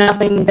there is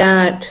nothing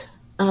that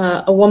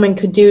a woman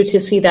could do to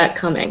see that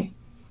coming.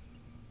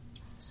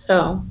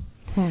 So.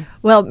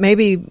 Well,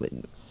 maybe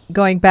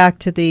going back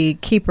to the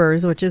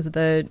Keepers, which is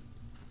the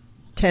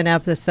 10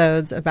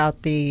 episodes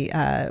about the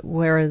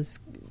where is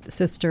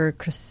sister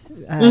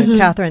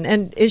Catherine,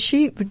 and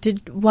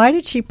why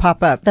did she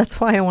pop up? That's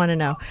why I want to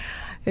know.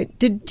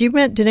 Did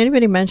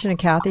anybody mention a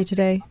Kathy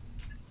today?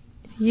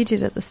 You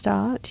did at the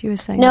start. You were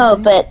saying no,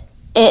 but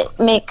it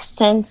makes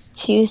sense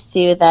too,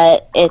 Sue,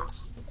 that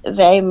it's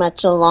very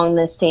much along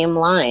the same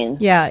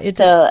lines. Yeah,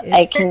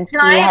 I can see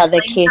how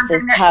the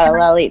cases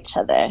parallel each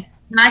other.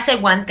 Can I say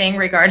one thing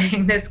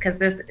regarding this? Because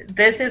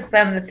this has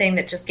been the thing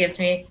that just gives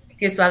me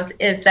goosebumps.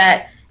 Is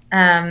that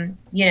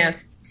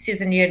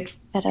Susan, you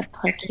better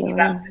plug you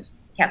in.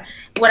 Yeah.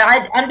 What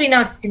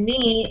unbeknownst to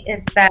me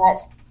is that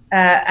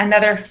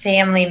another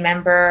family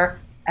member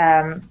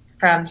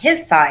from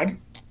his side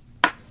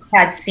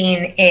had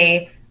seen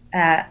a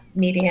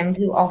medium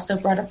who also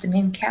brought up the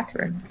name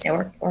Catherine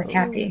or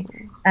Kathy,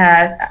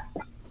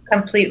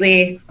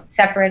 completely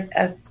separate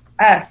of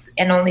us,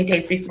 and only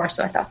days before.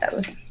 So I thought that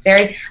was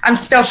I'm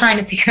still trying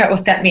to figure out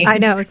what that means. I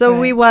know. So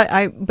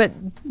but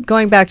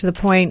going back to the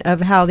point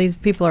of how these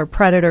people are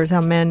predators,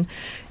 how men,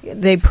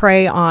 they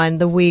prey on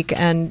the weak,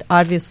 and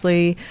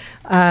obviously,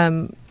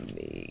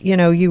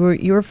 you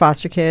were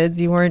foster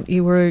kids. You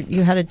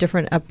had a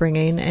different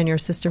upbringing, and your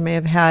sister may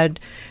have had,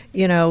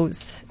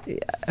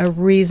 a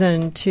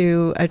reason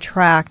to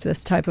attract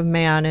this type of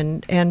man,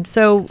 and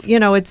so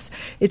it's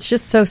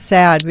just so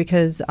sad,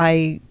 because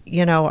I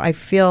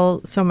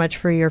feel so much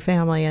for your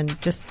family, and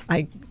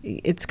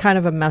it's kind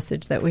of a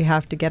message that we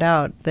have to get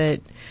out,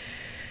 that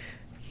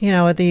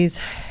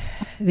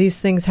these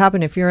things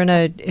happen. If you're in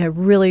a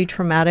really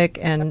traumatic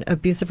and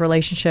abusive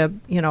relationship,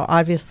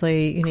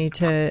 obviously you need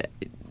to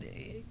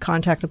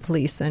contact the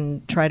police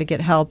and try to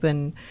get help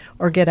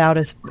or get out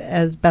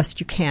as best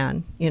you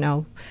can,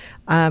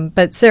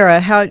 But Sarah,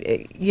 how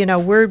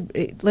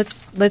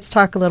let's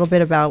talk a little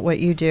bit about what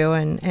you do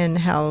and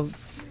how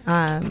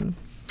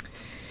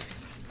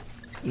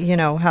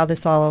how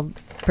this all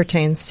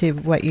pertains to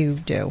what you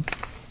do.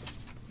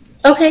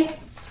 Okay.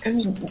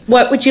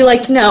 What would you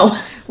like to know?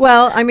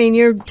 Well, I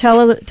mean,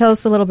 tell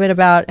us a little bit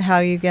about how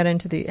you got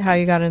into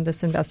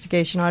this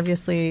investigation.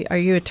 Obviously, are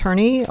you an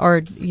attorney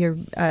or you're?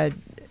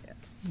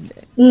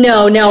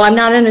 No, I'm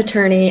not an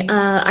attorney.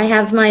 I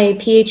have my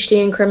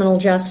PhD in criminal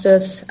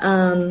justice.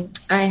 I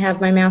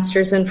have my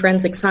master's in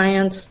forensic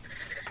science,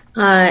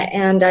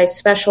 and I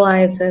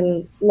specialize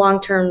in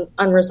long-term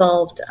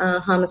unresolved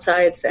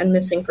homicides and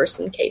missing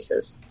person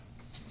cases.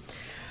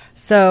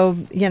 So,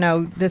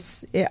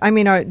 this, I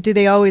mean, do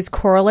they always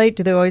correlate?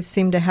 Do they always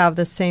seem to have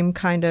the same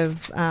kind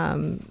of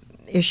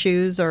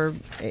issues? Or,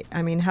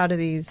 I mean, how do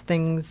these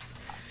things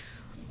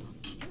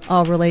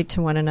all relate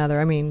to one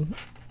another? I mean...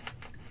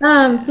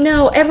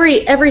 No,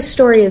 every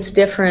story is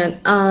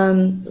different.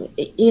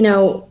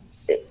 The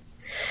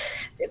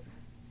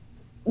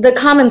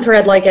common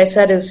thread, like I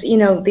said, is,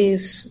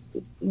 these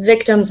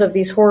victims of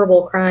these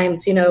horrible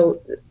crimes,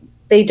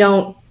 they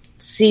don't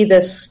see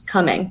this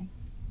coming.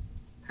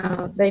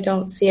 They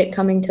don't see it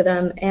coming to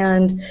them,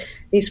 and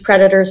these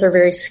predators are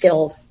very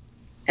skilled,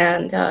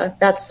 and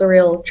that's the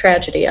real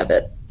tragedy of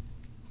it.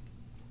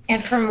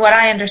 And from what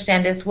I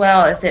understand as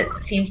well, is it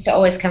seems to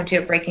always come to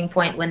a breaking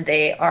point when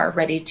they are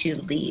ready to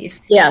leave.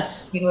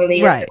 Yes.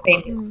 Right.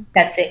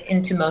 That's it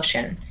into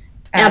motion.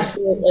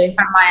 Absolutely.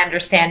 From my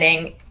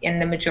understanding, in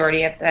the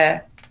majority of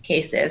the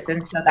cases,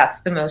 and so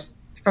that's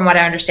from what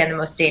I understand, the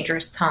most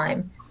dangerous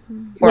time.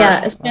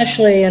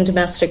 Especially in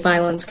domestic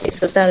violence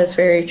cases, that is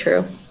very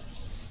true.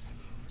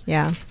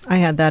 Yeah, I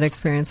had that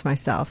experience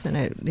myself, and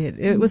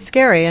it was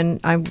scary, and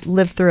I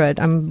lived through it.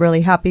 I'm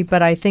really happy,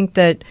 but I think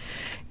that,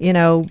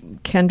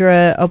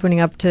 Kendra opening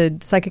up to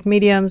psychic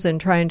mediums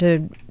and trying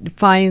to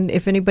find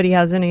if anybody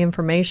has any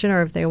information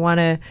or if they want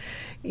to,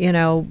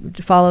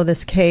 follow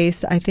this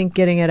case, I think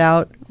getting it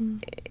out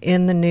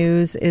in the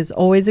news is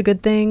always a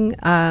good thing.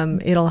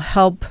 It'll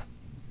help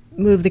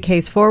move the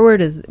case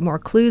forward as more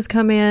clues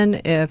come in.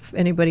 If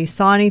anybody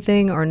saw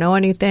anything or know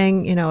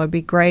anything, it'd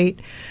be great.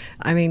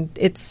 I mean,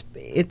 it's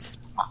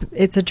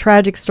a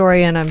tragic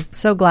story, and I'm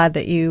so glad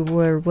that you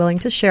were willing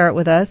to share it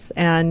with us.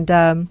 And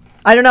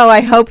I don't know, I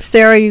hope,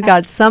 Sarah, you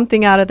got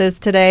something out of this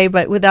today,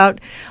 but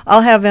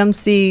I'll have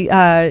MC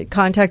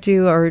contact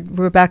you or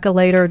Rebecca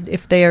later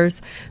if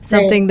there's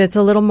something that's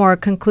a little more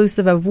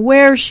conclusive of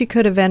where she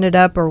could have ended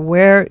up, or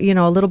where,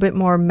 a little bit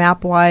more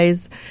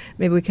map-wise.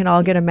 Maybe we can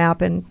all get a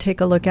map and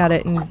take a look at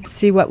it and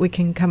see what we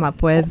can come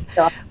up with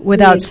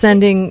without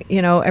sending,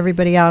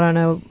 everybody out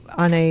on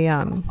a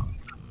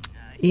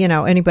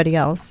anybody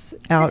else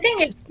out. The thing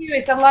is, too,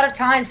 is a lot of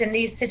times in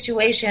these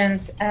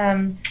situations,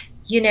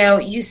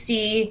 you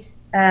see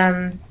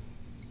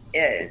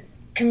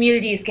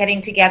communities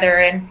getting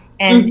together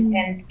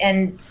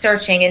and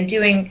searching and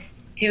doing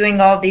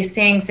all these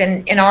things.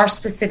 And in our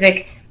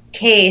specific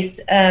case,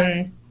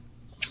 we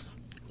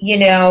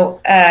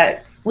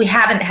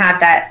haven't had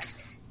that.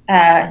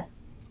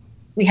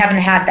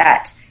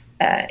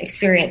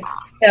 Experience.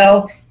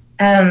 So.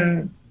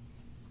 I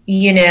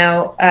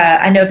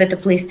know that the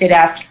police did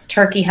ask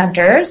turkey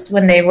hunters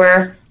when it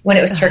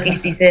was turkey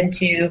season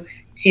to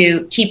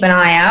keep an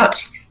eye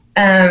out.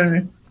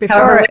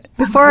 Before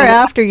or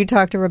after you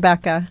talked to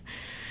Rebecca?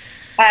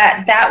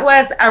 That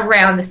was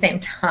around the same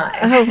time.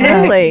 Oh,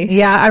 really?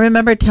 Yeah, I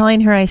remember telling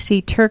her I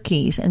see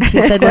turkeys, and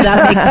she said, "Well,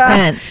 that makes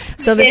sense."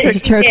 So the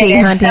turkey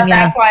hunting. So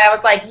that's why I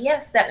was like,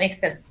 "Yes, that makes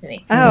sense to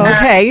me." Oh,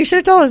 okay. You should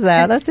have told us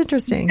that. That's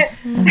interesting.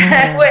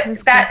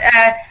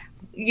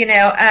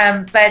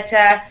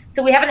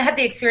 So we haven't had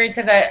the experience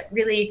of a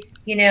really,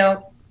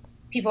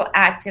 people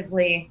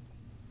actively.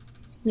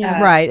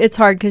 Right. It's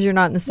hard because you're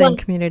not in the same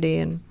community.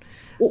 And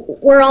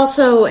we're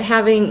also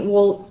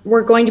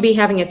we're going to be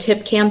having a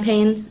tip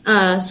campaign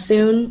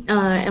soon,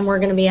 and we're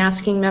going to be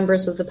asking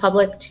members of the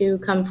public to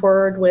come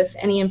forward with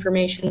any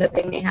information that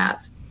they may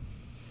have.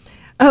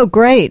 Oh,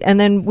 great. And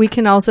then we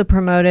can also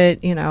promote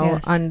it,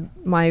 on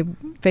my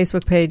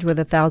Facebook page with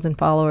 1,000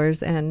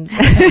 followers. And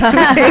but,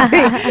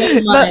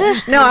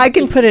 no,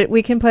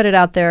 we can put it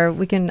out there.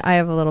 I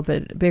have a little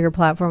bit bigger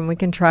platform. We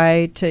can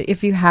try to,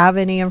 if you have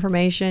any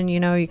information,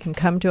 you can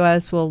come to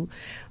us. We'll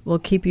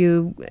keep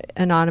you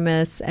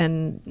anonymous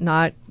and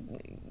not,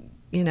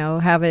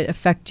 have it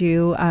affect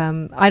you.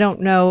 I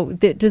don't know.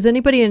 Does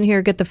anybody in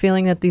here get the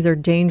feeling that these are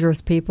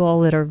dangerous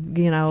people that are,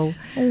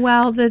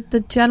 Well,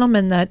 the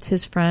gentleman that's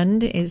his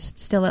friend is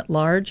still at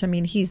large. I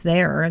mean, he's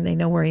there and they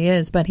know where he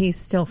is, but he's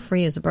still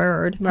free as a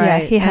bird. Right. Yeah,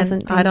 he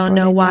hasn't. I don't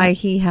know why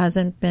he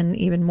hasn't been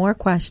even more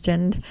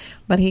questioned,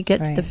 but he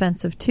gets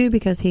defensive too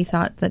because he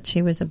thought that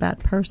she was a bad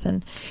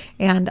person.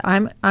 And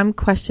I'm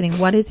questioning,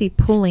 what is he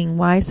pulling?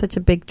 Why such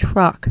a big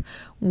truck?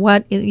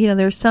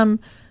 There's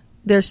some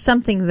there's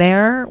something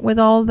there with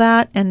all of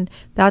that, and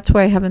that's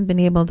where I haven't been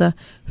able to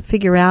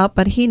figure out.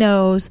 But he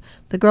knows,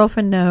 the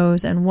girlfriend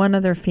knows, and one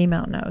other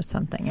female knows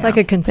something. It's like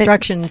a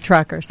construction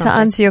truck or something. To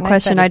answer your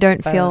question, I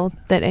don't feel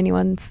that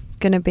anyone's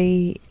going to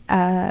be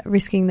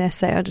risking their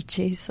safety. Oh,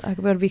 geez,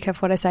 I've got to be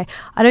careful what I say.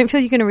 I don't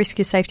feel you're going to risk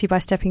your safety by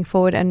stepping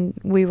forward, and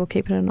we will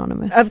keep it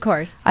anonymous. Of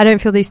course. I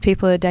don't feel these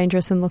people are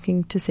dangerous and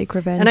looking to seek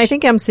revenge. And I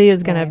think MC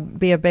is going to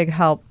be a big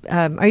help.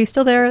 Are you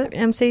still there,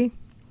 MC?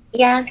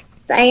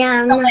 Yes, I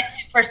am. Like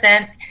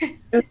 2%.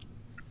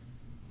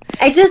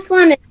 I just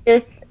want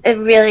to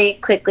really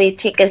quickly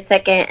take a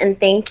second and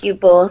thank you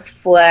both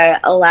for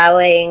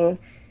allowing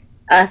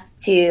us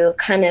to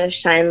kind of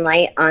shine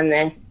light on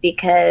this,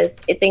 because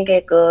I think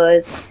it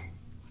goes,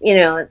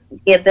 the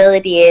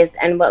abilities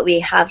and what we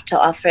have to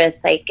offer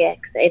as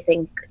psychics. I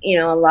think,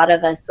 a lot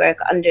of us work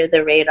under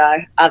the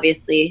radar,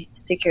 obviously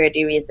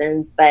security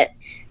reasons, but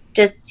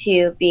just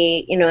to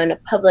be, in a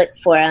public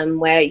forum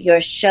where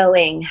you're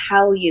showing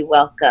how you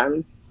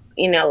welcome,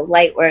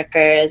 light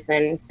workers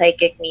and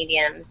psychic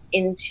mediums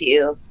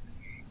into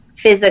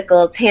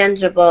physical,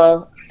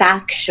 tangible,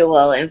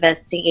 factual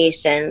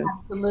investigation.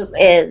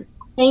 Absolutely.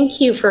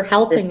 Thank you for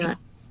helping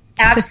us.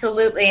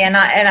 Absolutely. And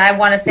I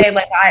want to say,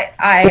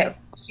 I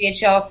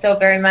appreciate y'all so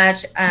very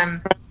much.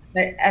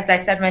 As I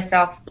said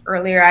myself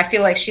earlier, I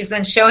feel like she's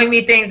been showing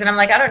me things and I'm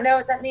like, I don't know,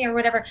 is that me or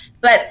whatever?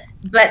 But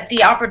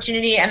the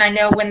opportunity, and I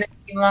know when this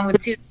came along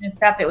with Susan and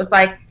stuff, it was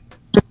like,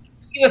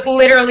 she was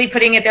literally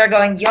putting it there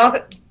going, y'all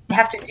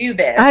have to do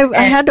this.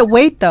 I had to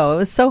wait though. It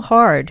was so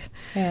hard.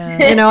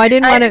 Yeah. I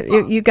didn't want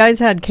to, you guys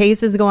had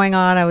cases going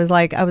on. I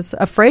was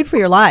afraid for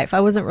your life. I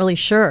wasn't really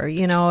sure,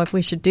 if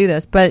we should do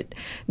this, but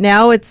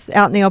now it's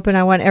out in the open.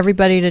 I want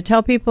everybody to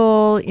tell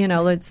people,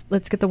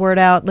 let's get the word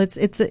out.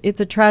 It's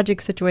a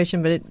tragic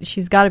situation, but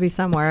she's got to be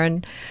somewhere.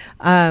 And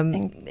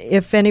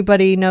if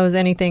anybody knows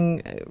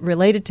anything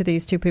related to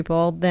these two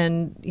people,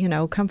 then,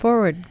 come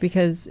forward,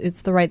 because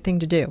it's the right thing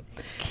to do.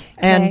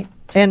 Okay.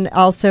 And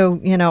also,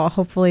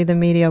 hopefully the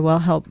media will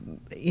help,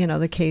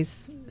 the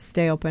case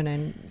stay open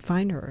and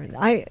find her.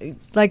 I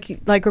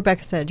like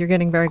Rebecca said, you're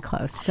getting very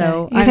close.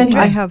 So I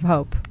have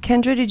hope.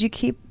 Kendra, did you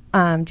keep?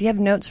 Do you have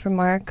notes from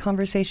our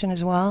conversation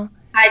as well?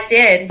 I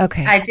did.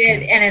 Okay, I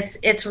did, and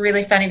it's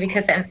really funny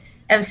because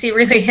MC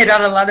really hit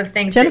on a lot of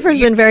things. Jennifer's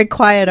been very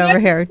quiet over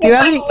here. Do you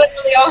have any?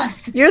 Literally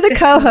awesome. You're the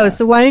co-host,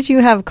 so why don't you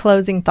have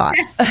closing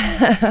thoughts?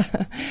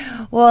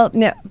 Well,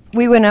 no,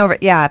 we went over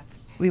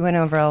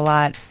a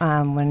lot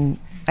when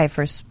I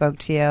first spoke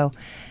to you,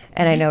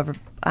 and I know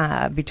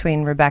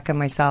between Rebecca,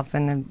 myself,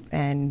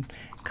 and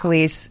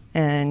Khalees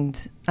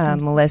and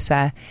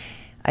Melissa,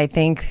 I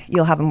think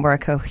you'll have a more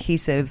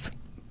cohesive.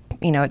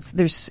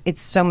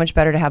 It's so much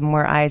better to have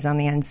more eyes on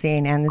the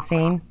unseen and the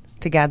seen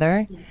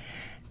together,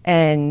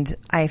 and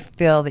I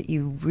feel that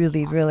you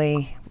really,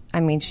 really.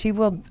 She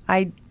will.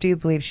 I do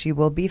believe she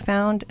will be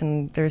found,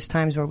 and there's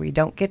times where we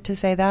don't get to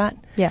say that.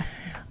 Yeah.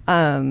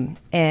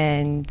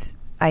 And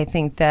I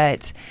think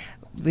that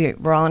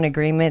we're all in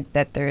agreement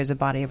that there is a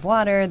body of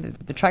water,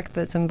 the truck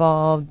that's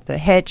involved, the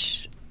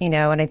hitch, and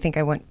I think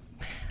I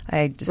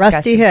discussed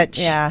rusty hitch.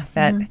 Yeah,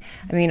 that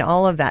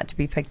all of that to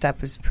be picked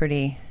up is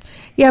pretty.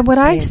 Yeah, what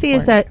I see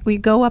is that we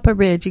go up a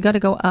ridge. You got to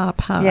go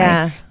up high.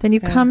 Yeah. Then you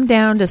come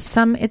down to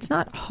some. It's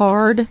not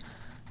hard.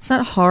 It's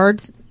not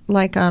hard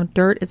like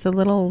dirt. It's a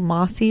little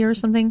mossy or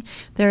something.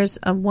 There's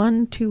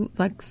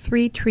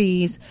 3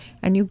 trees,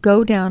 and you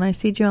go down. I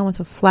see Joan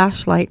with a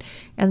flashlight,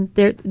 and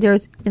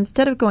there's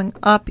instead of going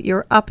up,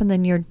 you're up and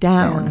then you're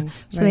down.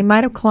 So right. They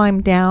might have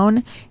climbed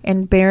down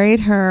and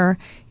buried her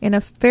in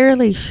a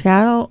fairly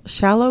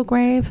shallow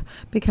grave,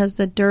 because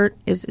the dirt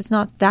it's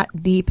not that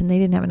deep, and they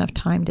didn't have enough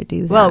time to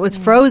do that. Well, it was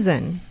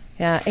frozen.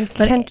 Yeah,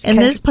 but in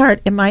this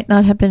part, it might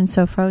not have been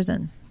so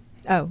frozen.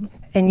 Oh.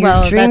 And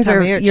your dreams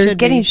you're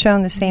getting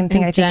shown the same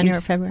thing. I think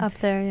up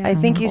there. Yeah. I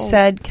think you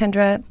said,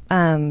 Kendra,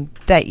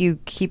 that you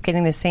keep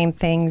getting the same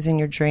things in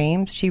your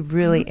dreams. She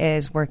really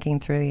is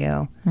working through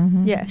you.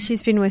 Mm-hmm. Yeah,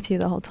 she's been with you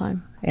the whole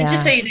time. Yeah. And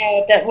just so you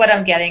know, that what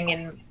I'm getting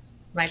in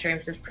my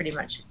dreams is pretty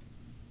much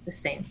the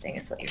same thing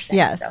as what you're saying.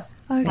 Yes.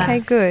 So. Okay,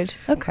 good.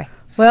 Okay.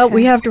 Well,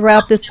 we have to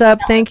wrap this up.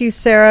 Thank you,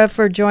 Sarah,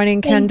 for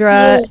joining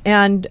Kendra,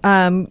 and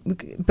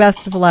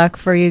best of luck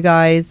for you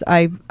guys.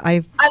 I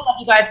love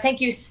you guys.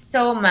 Thank you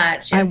so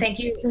much, and thank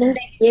you for all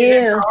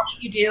that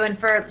you do, and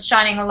for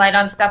shining a light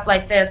on stuff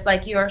like this.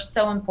 Like, you are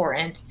so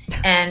important.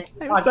 And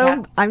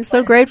I'm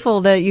so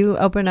grateful that you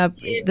open up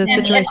this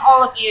situation. And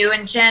all of you,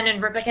 and Jen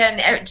and Rebecca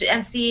and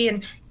MC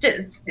and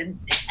just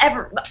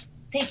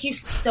thank you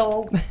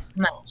so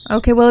much.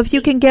 Okay, well, if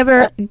you can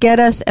get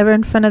us ever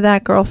in front of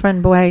that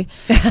girlfriend boy.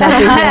 Seriously,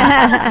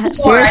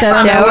 I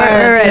don't know.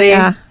 We're ready.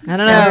 Yeah. I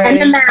don't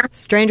know.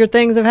 Stranger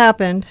things have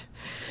happened.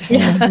 You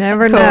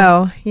never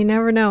know. You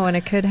never know when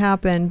it could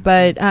happen.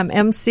 But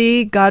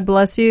MC, God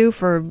bless you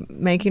for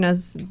making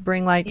us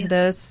bring light to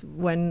this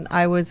when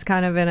I was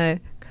kind of in a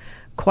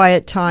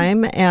quiet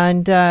time.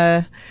 And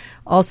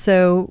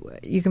Also,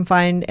 you can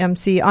find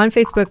MC on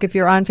Facebook. If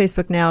you're on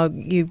Facebook now,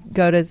 you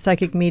go to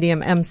Psychic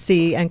Medium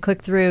MC and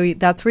click through.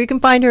 That's where you can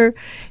find her.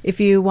 If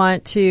you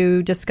want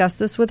to discuss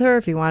this with her,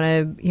 if you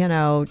want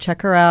to,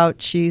 check her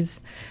out,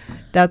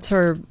 that's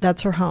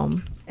her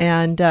home.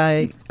 And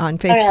on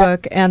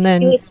Facebook, and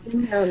then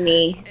email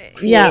me.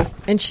 Yeah,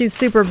 and she's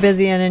super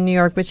busy and in New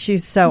York, but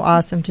she's so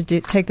awesome to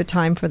take the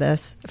time for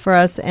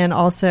us. And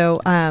also,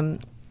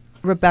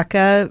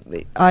 Rebecca,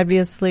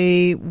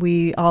 obviously,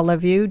 we all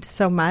love you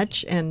so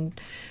much,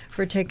 and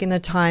for taking the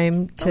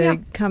time to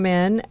come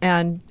in.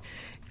 And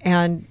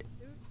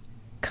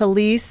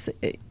Khalees,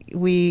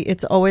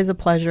 it's always a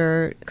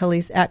pleasure.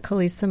 Khalees at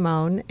Khalees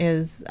Simone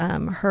is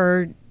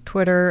her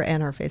Twitter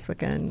and her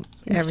Facebook and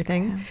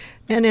everything.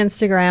 And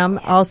Instagram.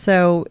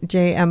 Also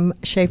JM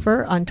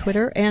Schaefer on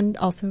Twitter, and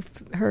also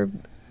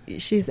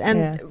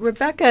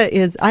Rebecca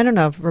is, I don't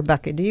know if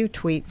Rebecca, do you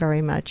tweet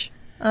very much?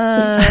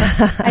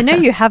 I know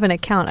you have an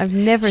account. I've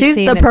never seen it.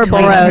 She's the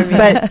Purple Rose,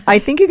 but I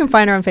think you can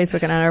find her on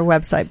Facebook and on our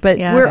website. But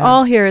we're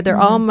all here. They're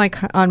all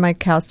on my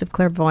cast of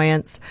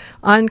Clairvoyance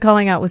on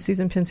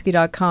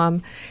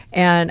callingoutwithsusanpinsky.com.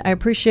 And I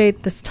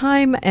appreciate this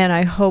time, and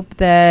I hope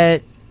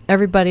that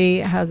everybody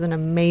has an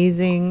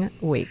amazing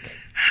week.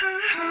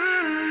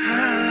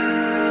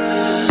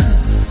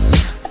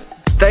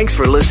 Thanks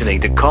for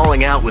listening to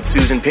Calling Out with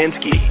Susan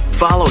Pinsky.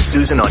 Follow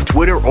Susan on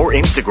Twitter or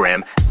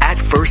Instagram at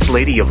First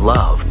Lady of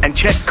Love, and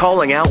check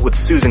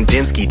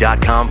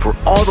callingoutwithsusanpinsky.com for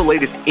all the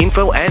latest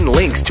info and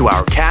links to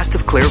our cast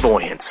of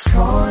Clairvoyance.